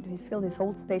 And he filled his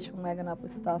whole station wagon up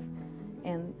with stuff,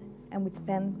 and we'd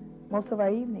spend most of our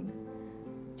evenings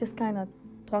just kind of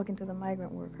talking to the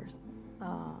migrant workers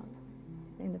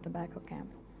in the tobacco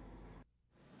camps.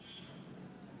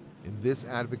 In this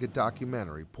advocate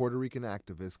documentary, Puerto Rican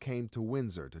activists came to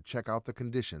Windsor to check out the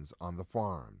conditions on the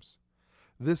farms.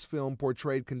 This film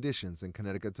portrayed conditions in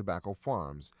Connecticut tobacco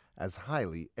farms as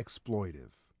highly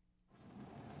exploitive.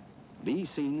 These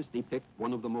scenes depict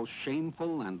one of the most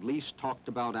shameful and least talked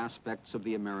about aspects of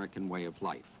the American way of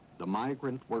life, the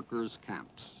migrant workers'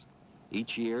 camps.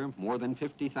 Each year, more than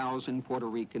 50,000 Puerto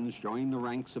Ricans join the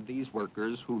ranks of these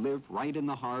workers who live right in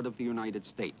the heart of the United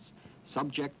States,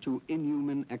 subject to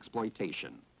inhuman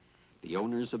exploitation. The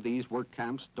owners of these work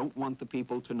camps don't want the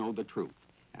people to know the truth,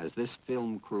 as this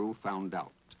film crew found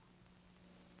out.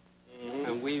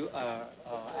 And we are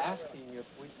asking if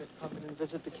we could come in and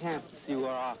visit the camp to see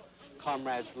where our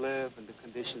comrades live and the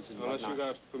conditions and Unless whatnot. you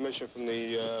got permission from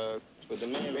the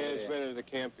management of the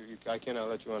camp, I cannot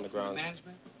let you on the ground.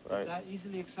 Management? Right. Is that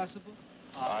easily accessible?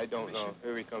 I don't know.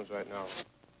 Here he comes right now.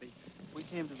 We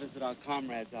came to visit our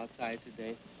comrades outside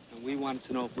today, and we wanted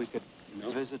to know if we could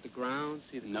visit the ground,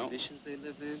 see the conditions they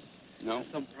live in. No. Is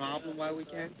there some problem why we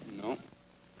can't? No.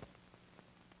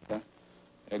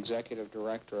 Executive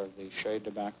Director of the Shade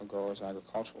Tobacco Growers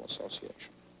Agricultural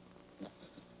Association.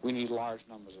 We need large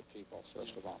numbers of people,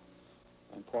 first of all.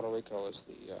 And Puerto Rico is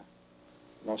the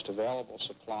most available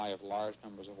supply of large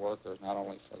numbers of workers, not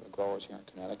only for the growers here in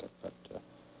Connecticut, but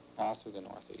all through the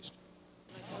Northeast.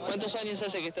 ¿Cuántos años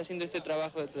hace que está haciendo este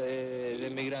trabajo de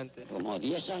migrante? Como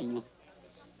 10 años.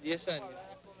 10 años.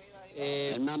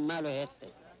 El más malo es este.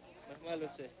 Más malo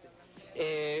es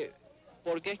este.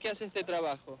 ¿Por qué es que hace este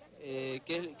trabajo?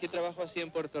 ¿Qué trabajo hacía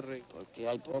en Puerto Rico? Porque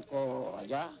hay poco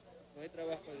allá. No hay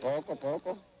trabajo allá.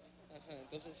 Poco. Ajá,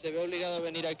 entonces se ve obligado a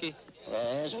venir aquí.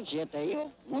 Son 7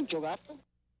 hijos, mucho gasto.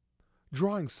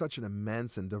 Drawing such an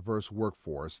immense and diverse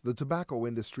workforce, the tobacco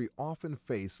industry often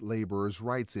faced laborers'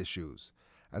 rights issues.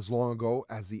 As long ago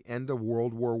as the end of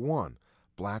World War I,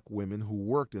 black women who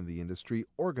worked in the industry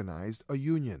organized a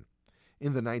union.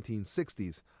 In the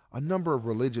 1960s, a number of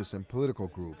religious and political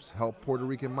groups helped Puerto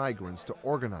Rican migrants to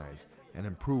organize and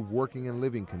improve working and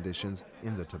living conditions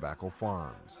in the tobacco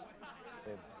farms.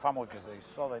 The farm workers, they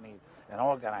saw the need in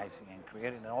organizing and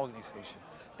creating an organization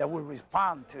that would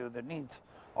respond to the needs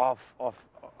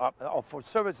for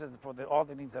services for all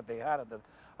the needs that they had at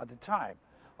the time.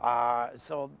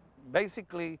 So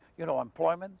basically,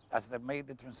 employment as they made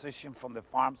the transition from the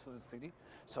farms to the city.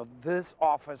 So this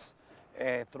office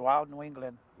throughout New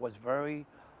England was very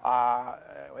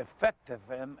effective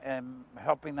in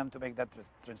helping them to make that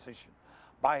transition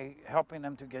by helping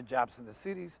them to get jobs in the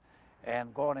cities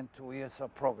and going into ESL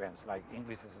programs like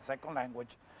English as a second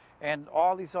language and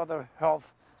all these other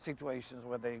health situations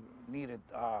where they needed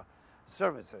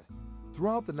services.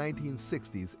 Throughout the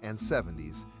 1960s and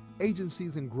 70s,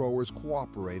 agencies and growers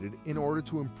cooperated in order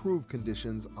to improve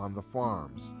conditions on the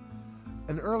farms.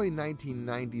 An early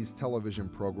 1990s television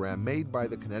program made by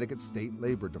the Connecticut State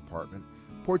Labor Department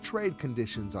portrayed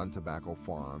conditions on tobacco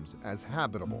farms as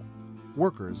habitable,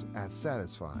 workers as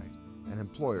satisfied, and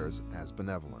employers as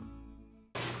benevolent.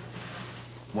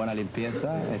 Buena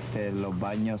limpieza, los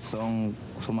baños son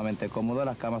sumamente cómodos,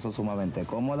 las camas son sumamente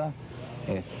cómodas,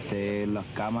 las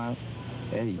camas,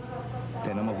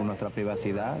 tenemos nuestra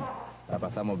privacidad, la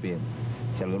pasamos bien.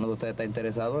 Si alguno de ustedes está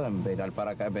interesado en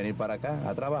venir para acá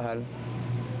a trabajar,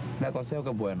 le aconsejo que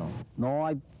es bueno. No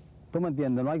hay, tú me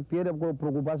entiendes, no hay tiene que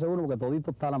preocuparse uno porque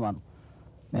todito está a la mano.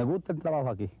 Me gusta el trabajo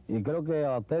aquí y creo que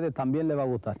a ustedes también les va a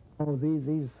gustar.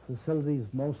 These facilities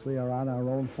mostly are on our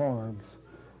own farms,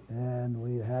 and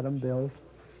we had them built,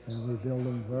 and we build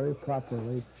them very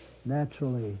properly.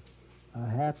 Naturally, a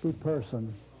happy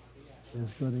person is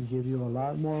going to give you a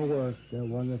lot more work than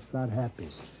one that's not happy.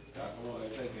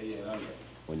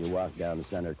 When you walk down the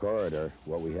center corridor,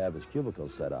 what we have is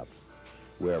cubicles set up,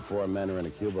 where 4 men are in a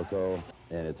cubicle,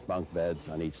 and it's bunk beds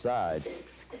on each side.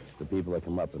 The people that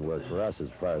come up and work for us, as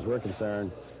far as we're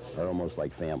concerned, are almost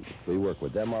like family. We work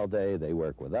with them all day, they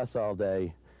work with us all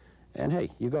day. And hey,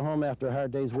 you go home after a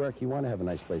hard day's work, you want to have a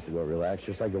nice place to go relax,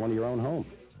 just like going to your own home.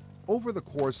 Over the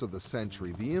course of the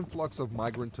century, the influx of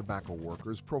migrant tobacco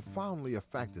workers profoundly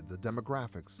affected the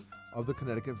demographics of the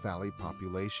Connecticut Valley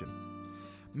population.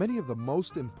 Many of the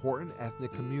most important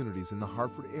ethnic communities in the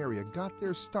Hartford area got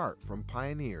their start from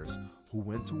pioneers who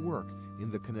went to work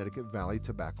in the Connecticut Valley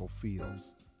tobacco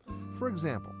fields. For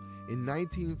example, in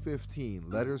 1915,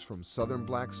 letters from Southern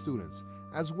black students,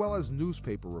 as well as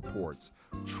newspaper reports,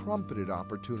 trumpeted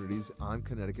opportunities on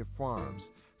Connecticut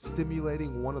farms,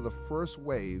 stimulating one of the first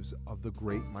waves of the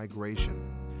Great Migration.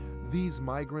 These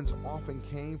migrants often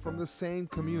came from the same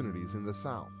communities in the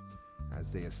South.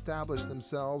 As they established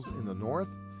themselves in the North,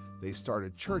 they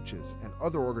started churches and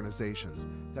other organizations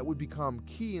that would become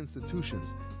key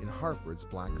institutions in Hartford's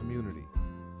black community.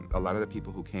 A lot of the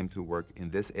people who came to work in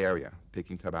this area,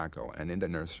 picking tobacco, and in the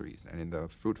nurseries and in the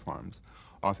fruit farms,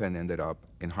 often ended up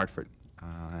in Hartford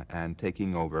and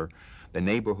taking over the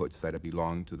neighborhoods that had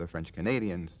belonged to the French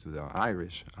Canadians, to the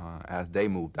Irish, as they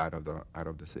moved out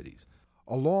of the cities.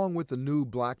 Along with the new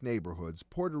black neighborhoods,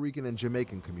 Puerto Rican and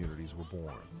Jamaican communities were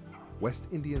born. West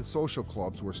Indian social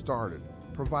clubs were started,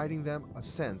 providing them a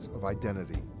sense of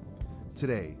identity.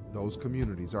 Today, those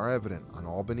communities are evident on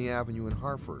Albany Avenue in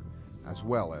Hartford, as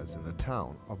well as in the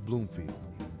town of Bloomfield.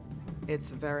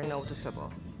 It's very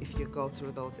noticeable if you go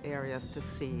through those areas to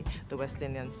see the West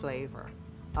Indian flavor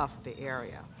of the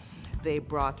area. They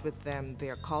brought with them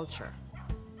their culture.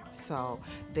 So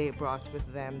they brought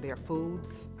with them their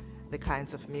foods, the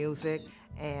kinds of music,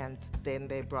 and then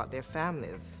they brought their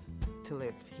families to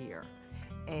live here.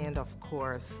 And of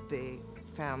course, the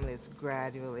families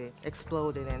gradually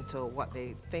exploded into what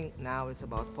they think now is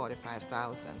about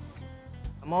 45,000.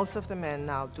 Most of the men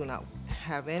now do not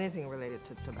have anything related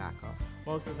to tobacco.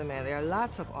 Most of the men, there are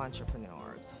lots of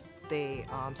entrepreneurs. They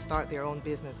start their own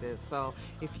businesses. So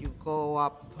if you go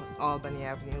up Albany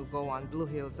Avenue, go on Blue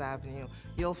Hills Avenue,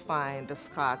 you'll find the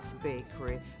Scott's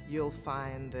Bakery, you'll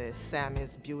find the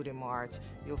Sammy's Beauty Mart,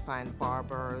 you'll find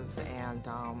barbers and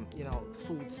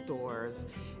food stores.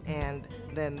 And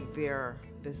then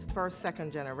this first,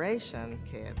 second generation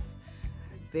kids,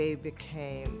 they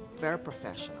became very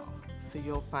professional. So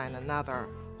you'll find another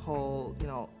whole,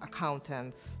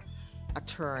 accountants,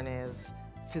 attorneys,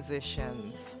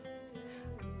 physicians.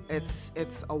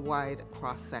 It's a wide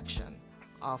cross-section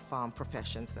of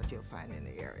professions that you'll find in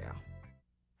the area.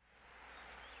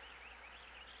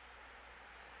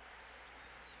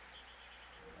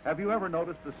 Have you ever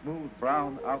noticed the smooth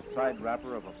brown outside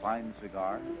wrapper of a fine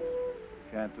cigar?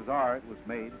 Chances are it was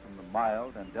made from the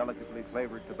mild and delicately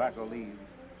flavored tobacco leaves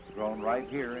grown right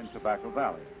here in Tobacco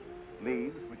Valley.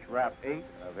 Leaves which wrap 8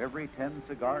 of every 10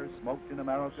 cigars smoked in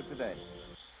America today.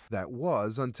 That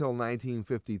was until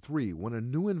 1953, when a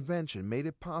new invention made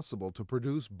it possible to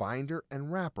produce binder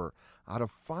and wrapper out of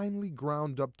finely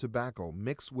ground up tobacco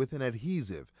mixed with an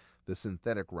adhesive. The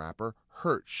synthetic wrapper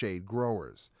hurt shade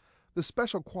growers. The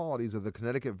special qualities of the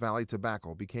Connecticut Valley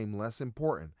tobacco became less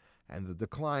important, and the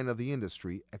decline of the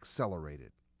industry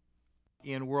accelerated.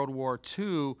 In World War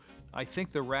II, I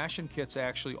think the ration kits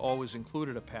actually always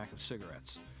included a pack of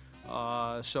cigarettes.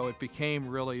 So it became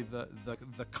really the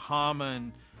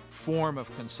common form of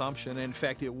consumption. In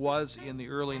fact, it was in the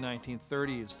early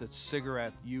 1930s that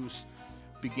cigarette use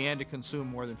began to consume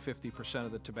more than 50%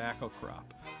 of the tobacco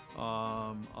crop.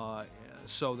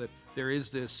 So that there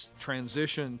is this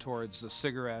transition towards the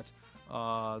cigarette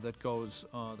that goes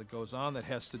on, that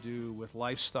has to do with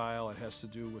lifestyle, it has to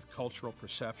do with cultural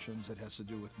perceptions, it has to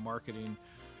do with marketing.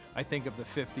 I think of the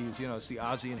 50s, it's the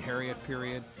Ozzie and Harriet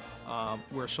period,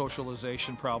 where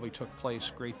socialization probably took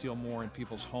place a great deal more in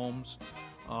people's homes,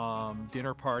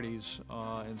 dinner parties,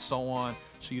 and so on.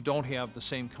 So you don't have the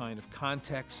same kind of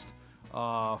context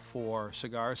for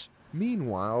cigars.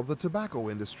 Meanwhile, the tobacco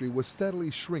industry was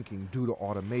steadily shrinking due to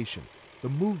automation, the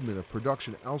movement of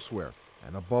production elsewhere,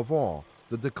 and above all,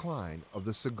 the decline of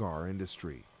the cigar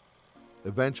industry.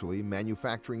 Eventually,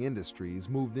 manufacturing industries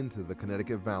moved into the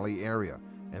Connecticut Valley area,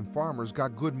 and farmers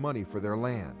got good money for their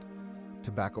land.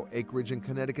 Tobacco acreage in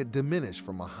Connecticut diminished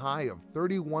from a high of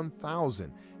 31,000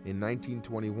 in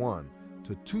 1921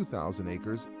 to 2,000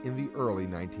 acres in the early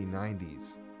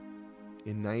 1990s.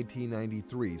 In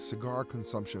 1993, cigar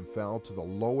consumption fell to the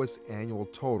lowest annual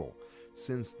total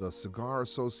since the Cigar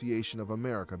Association of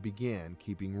America began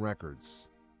keeping records.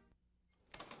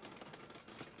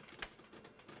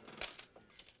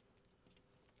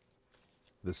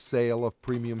 The sale of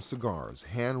premium cigars,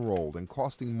 hand-rolled and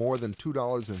costing more than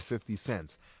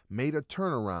 $2.50, made a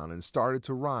turnaround and started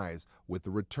to rise with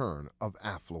the return of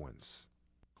affluence.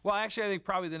 Well, actually, I think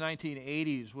probably the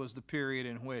 1980s was the period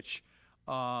in which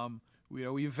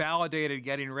we validated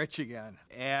getting rich again.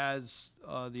 As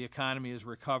the economy has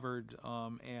recovered,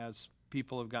 as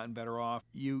people have gotten better off,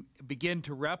 you begin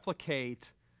to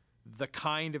replicate the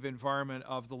kind of environment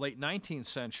of the late 19th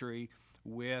century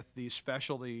with these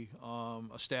specialty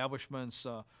establishments,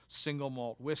 single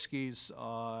malt whiskeys,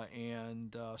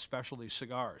 and specialty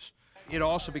cigars. It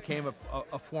also became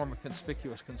a form of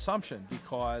conspicuous consumption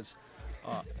because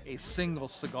a single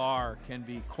cigar can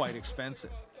be quite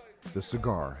expensive. The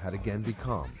cigar had again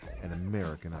become an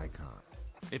American icon.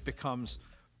 It becomes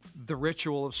the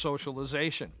ritual of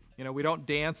socialization. We don't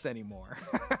dance anymore.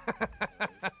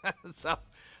 So,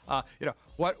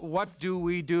 what do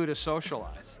we do to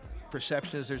socialize?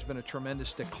 Perception is there's been a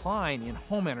tremendous decline in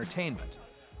home entertainment.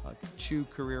 2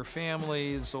 career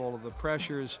families, all of the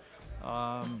pressures.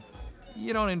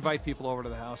 You don't invite people over to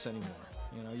the house anymore.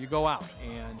 You go out,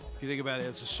 and if you think about it,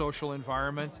 it's a social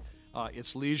environment.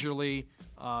 It's leisurely.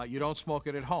 You don't smoke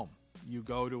it at home. You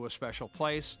go to a special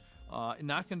place,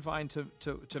 not confined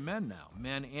to men now,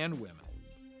 men and women.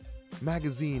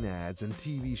 Magazine ads and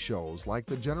TV shows like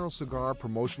the General Cigar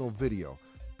promotional video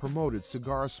promoted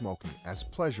cigar smoking as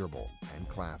pleasurable and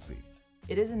classy.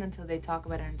 It isn't until they talk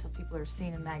about it, until people are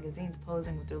seen in magazines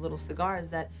posing with their little cigars,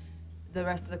 that the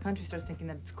rest of the country starts thinking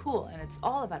that it's cool, and it's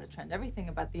all about a trend. Everything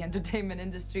about the entertainment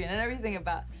industry and everything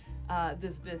about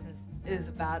this business is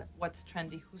about what's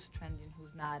trendy, who's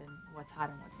not, and what's hot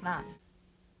and what's not.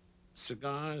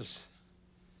 Cigars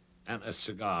and a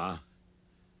cigar,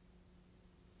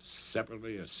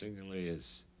 separately or singly,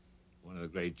 is one of the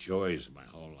great joys of my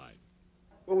whole life.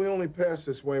 Well, we only pass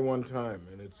this way one time,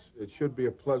 and it should be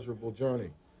a pleasurable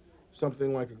journey.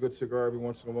 Something like a good cigar every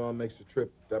once in a while makes the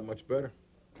trip that much better.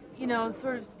 You know,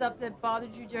 sort of stuff that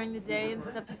bothered you during the day and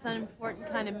stuff that's unimportant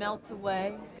kind of melts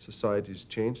away. Society's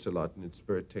changed a lot, and it's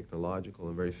very technological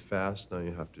and very fast. Now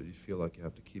you feel like you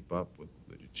have to keep up with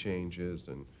your changes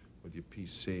and with your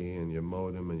PC and your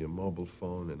modem and your mobile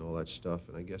phone and all that stuff.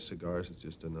 And I guess cigars is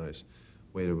just a nice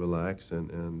way to relax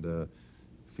and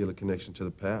feel a connection to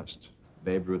the past.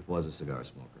 Babe Ruth was a cigar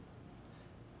smoker,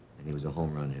 and he was a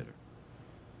home run hitter.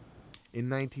 In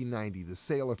 1990, the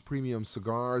sale of premium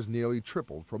cigars nearly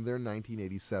tripled from their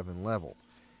 1987 level.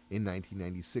 In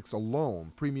 1996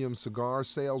 alone, premium cigar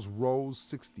sales rose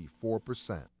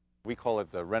 64%. We call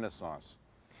it the Renaissance,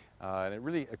 and it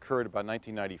really occurred about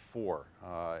 1994.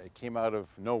 It came out of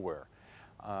nowhere.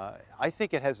 I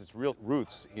think it has its real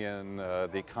roots in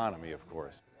the economy, of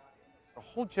course. A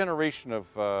whole generation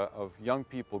of young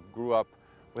people grew up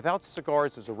without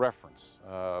cigars as a reference.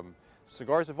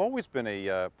 Cigars have always been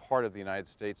a part of the United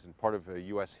States and part of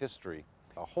U.S. history.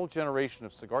 A whole generation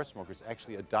of cigar smokers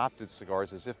actually adopted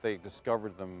cigars as if they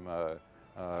discovered them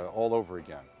all over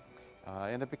again.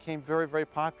 And it became very, very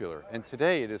popular. And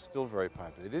today it is still very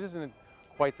popular. It isn't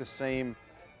quite the same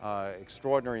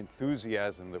extraordinary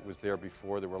enthusiasm that was there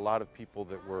before. There were a lot of people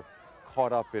that were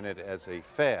caught up in it as a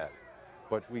fad.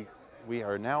 But we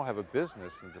now have a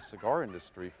business in the cigar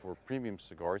industry for premium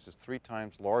cigars is 3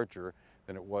 times larger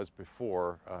than it was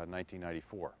before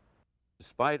 1994.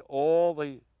 Despite all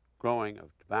the growing of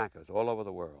tobaccos all over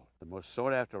the world, the most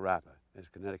sought-after wrapper is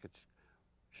Connecticut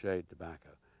shade tobacco.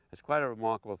 It's quite a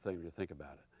remarkable thing when you think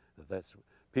about it. That's,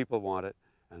 people want it,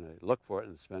 and they look for it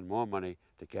and spend more money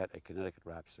to get a Connecticut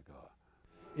wrapped cigar.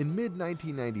 In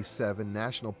mid-1997,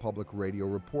 National Public Radio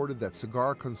reported that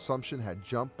cigar consumption had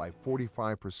jumped by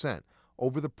 45%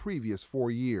 over the previous 4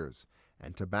 years,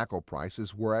 and tobacco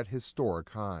prices were at historic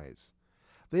highs.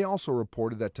 They also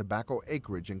reported that tobacco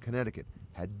acreage in Connecticut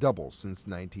had doubled since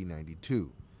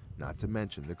 1992, not to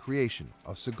mention the creation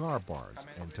of cigar bars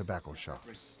and tobacco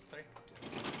shops.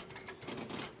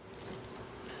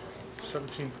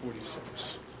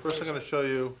 1746. First I'm going to show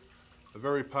you a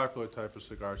very popular type of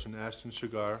cigar. It's an Ashton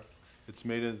cigar. It's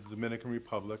made in the Dominican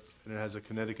Republic, and it has a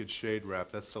Connecticut shade wrap.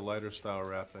 That's the lighter style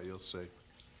wrap that you'll see.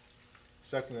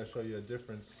 Second, I'll show you a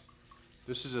difference.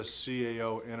 This is a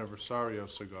CAO Anniversario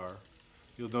cigar.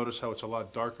 You'll notice how it's a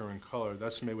lot darker in color.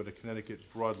 That's made with a Connecticut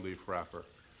broadleaf wrapper.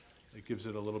 It gives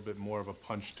it a little bit more of a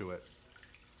punch to it.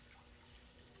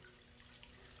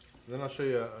 Then I'll show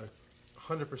you a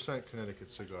 100%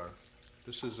 Connecticut cigar.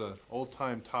 This is an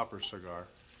old-time topper cigar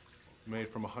made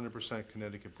from 100%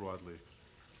 Connecticut broadleaf.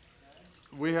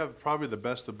 We have probably the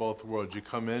best of both worlds. You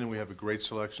come in and we have a great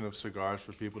selection of cigars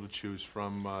for people to choose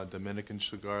from, Dominican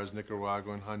cigars,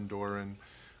 Nicaraguan, Honduran.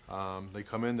 They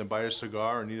come in, they buy a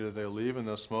cigar, and either they leave and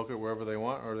they'll smoke it wherever they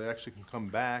want, or they actually can come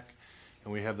back.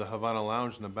 And we have the Havana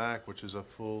Lounge in the back, which is a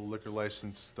full liquor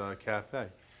licensed cafe.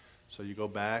 So you go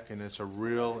back, and it's a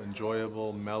real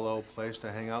enjoyable, mellow place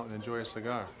to hang out and enjoy a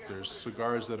cigar. There's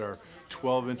cigars that are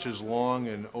 12 inches long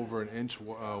and over an inch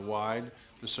wide.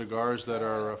 The cigars that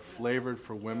are flavored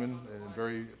for women, and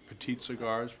very petite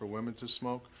cigars for women to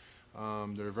smoke.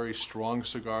 There are very strong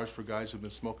cigars for guys who've been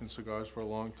smoking cigars for a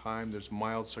long time. There's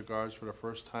mild cigars for the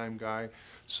first-time guy.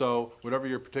 So whatever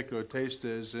your particular taste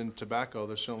is in tobacco,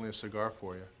 there's certainly a cigar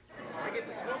for you.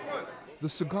 The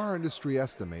cigar industry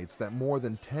estimates that more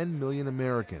than 10 million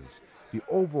Americans, the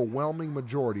overwhelming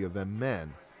majority of them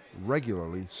men,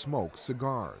 regularly smoke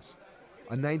cigars.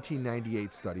 A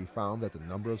 1998 study found that the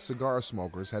number of cigar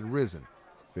smokers had risen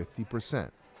 50%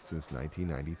 since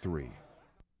 1993.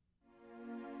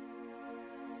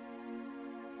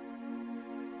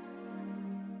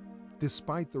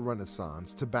 Despite the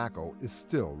Renaissance, tobacco is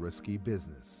still risky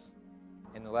business.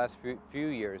 In the last few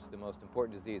years, the most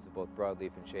important disease of both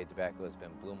broadleaf and shade tobacco has been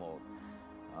blue mold.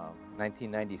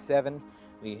 1997,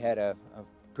 we had a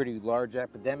pretty large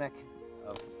epidemic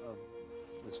of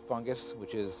this fungus,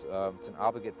 which is it's an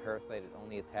obligate parasite. It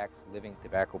only attacks living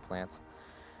tobacco plants.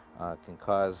 can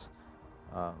cause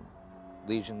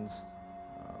lesions,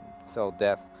 cell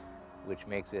death, which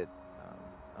makes it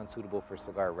unsuitable for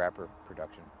cigar wrapper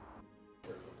production.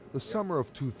 The summer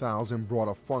of 2000 brought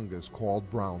a fungus called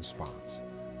brown spots,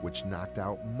 which knocked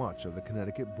out much of the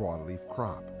Connecticut broadleaf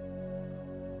crop.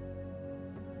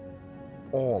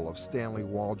 All of Stanley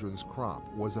Waldron's crop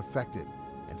was affected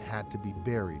and had to be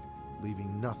buried,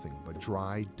 leaving nothing but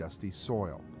dry, dusty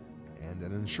soil and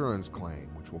an insurance claim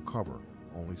which will cover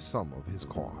only some of his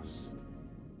costs.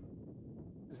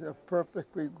 It's a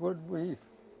perfectly good leaf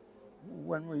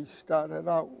when we started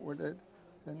out with it,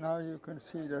 and now you can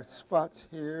see the spots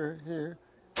here, here,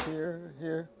 here,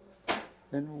 here,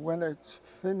 and when it's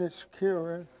finished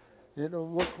curing,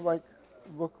 it'll look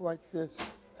like this.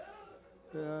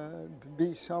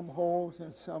 Be some holes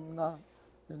and some not,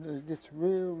 and it gets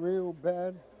real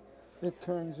bad. It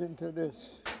turns into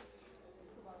this.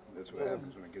 That's what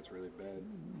happens when it gets really bad.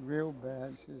 Real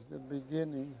bad. This is the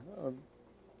beginning of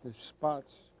the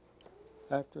spots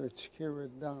after it's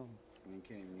cured down. And you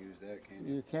can't even use that, can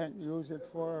you? You can't use it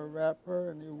for a wrapper,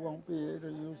 and you won't be able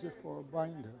to use it for a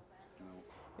binder. No.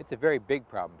 It's a very big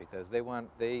problem because they want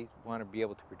to be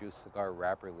able to produce cigar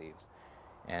wrapper leaves,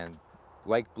 and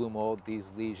like blue mold,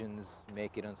 these lesions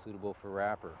make it unsuitable for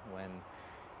wrapper.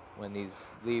 When these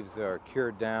leaves are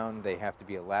cured down, they have to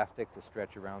be elastic to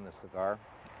stretch around the cigar,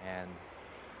 and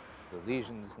the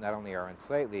lesions not only are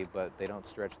unsightly, but they don't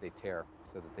stretch, they tear,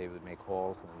 so that they would make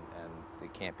holes and they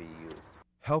can't be used.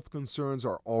 Health concerns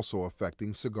are also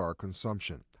affecting cigar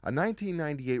consumption. A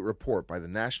 1998 report by the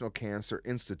National Cancer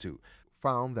Institute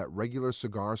found that regular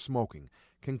cigar smoking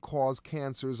can cause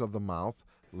cancers of the mouth,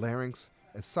 larynx,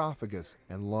 esophagus,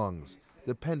 and lungs,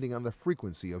 depending on the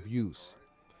frequency of use.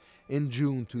 In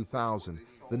June 2000,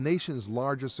 the nation's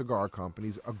largest cigar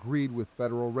companies agreed with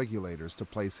federal regulators to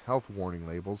place health warning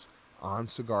labels on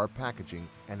cigar packaging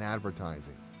and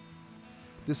advertising.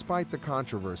 Despite the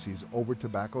controversies over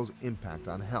tobacco's impact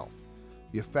on health,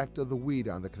 the effect of the weed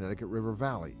on the Connecticut River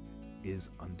Valley is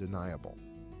undeniable.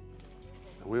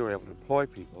 We were able to employ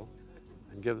people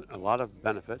and give a lot of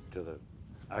benefit to the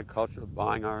agriculture,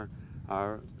 buying our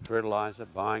fertilizer,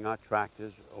 buying our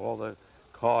tractors, all the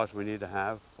cars we need to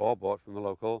have, all bought from the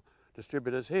local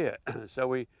distributors here. So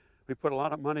we put a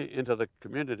lot of money into the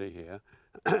community here.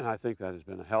 I think that has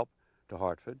been a help to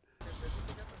Hartford.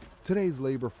 Today's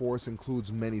labor force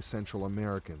includes many Central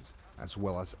Americans, as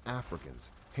well as Africans,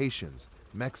 Haitians,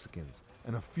 Mexicans,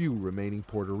 and a few remaining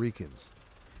Puerto Ricans.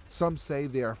 Some say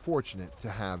they are fortunate to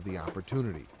have the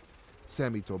opportunity.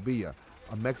 Sammy Tobilla,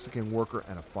 a Mexican worker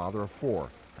and a father of 4,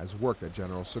 has worked at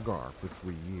General Cigar for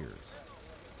 3 years.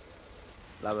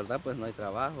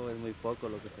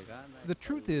 The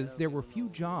truth is, there were few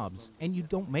jobs, and you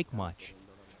don't make much.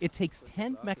 It takes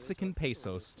 10 Mexican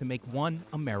pesos to make 1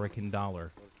 American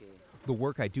dollar. The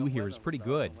work I do here is pretty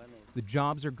good. The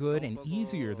jobs are good and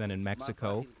easier than in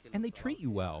Mexico, and they treat you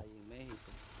well.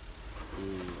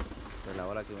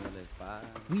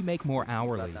 We make more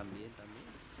hourly.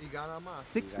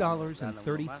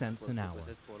 $6.30 an hour.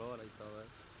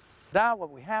 Now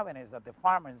what we have is that the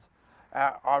farmers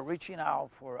are reaching out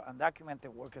for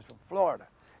undocumented workers from Florida,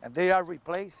 and they are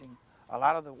replacing a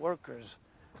lot of the workers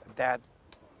that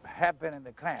have been in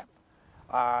the camp,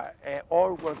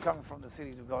 or were coming from the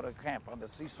city to go to camp on the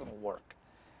seasonal work.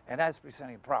 And that's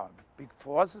presenting a problem.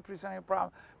 For us, it's presenting a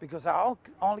problem because our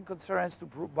only concern is to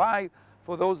provide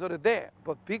for those that are there.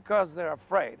 But because they're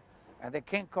afraid and they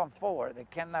can't come forward, they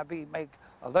cannot be made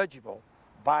eligible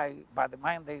by the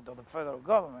mandate of the federal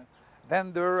government,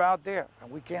 then they're out there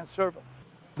and we can't serve them.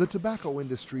 The tobacco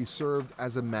industry served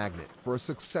as a magnet for a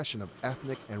succession of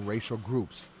ethnic and racial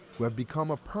groups who have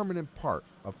become a permanent part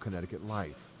of Connecticut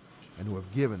life and who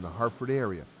have given the Hartford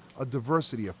area a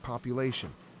diversity of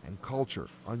population and culture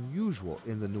unusual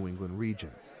in the New England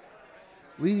region.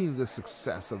 Leading the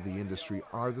success of the industry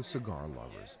are the cigar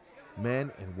lovers,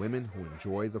 men and women who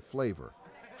enjoy the flavor,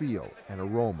 feel, and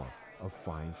aroma of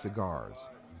fine cigars.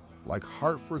 Like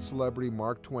Hartford celebrity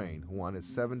Mark Twain, who on his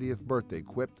 70th birthday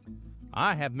quipped,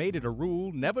 I have made it a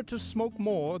rule never to smoke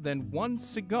more than 1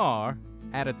 cigar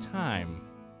at a time.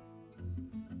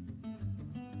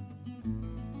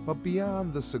 But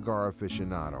beyond the cigar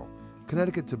aficionado,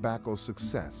 Connecticut tobacco's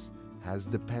success has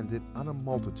depended on a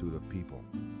multitude of people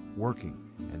working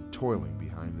and toiling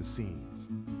behind the scenes.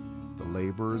 The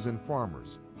laborers and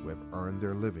farmers who have earned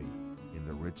their living in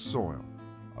the rich soil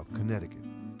of Connecticut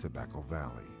Tobacco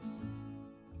Valley.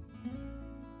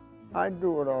 I'd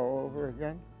do it all over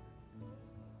again.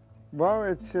 Well,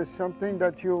 it's just something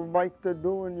that you like to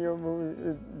do, and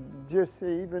you just,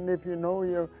 even if you know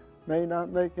you're may not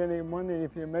make any money.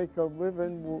 If you make a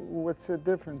living, what's the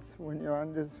difference when you're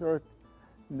on this earth?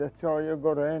 That's all you're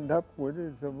going to end up with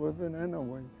is a living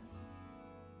anyways.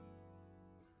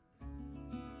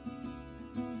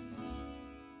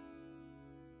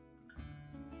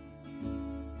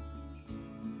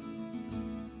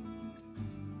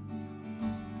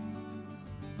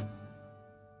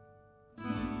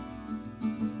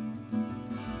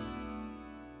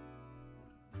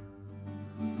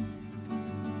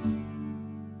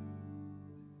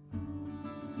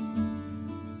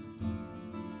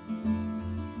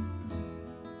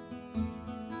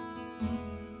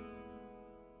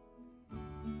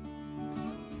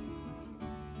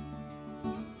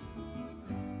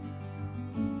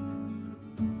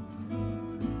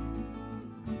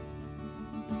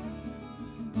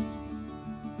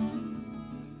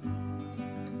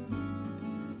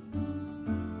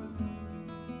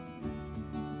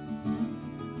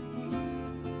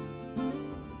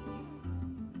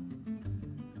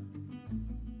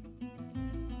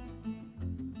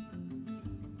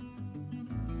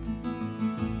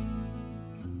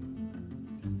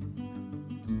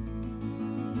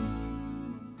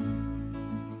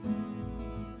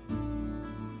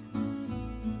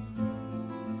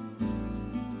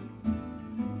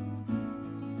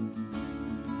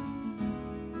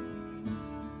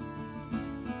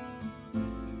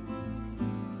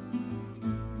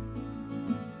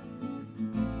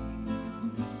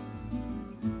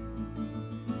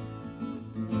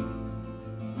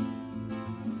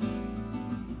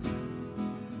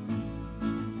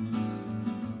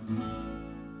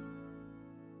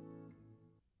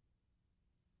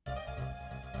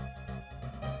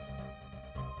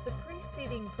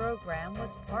 Program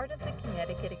was part of the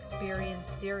Connecticut Experience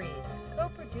series,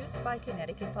 co-produced by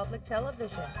Connecticut Public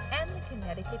Television and the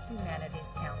Connecticut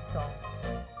Humanities Council.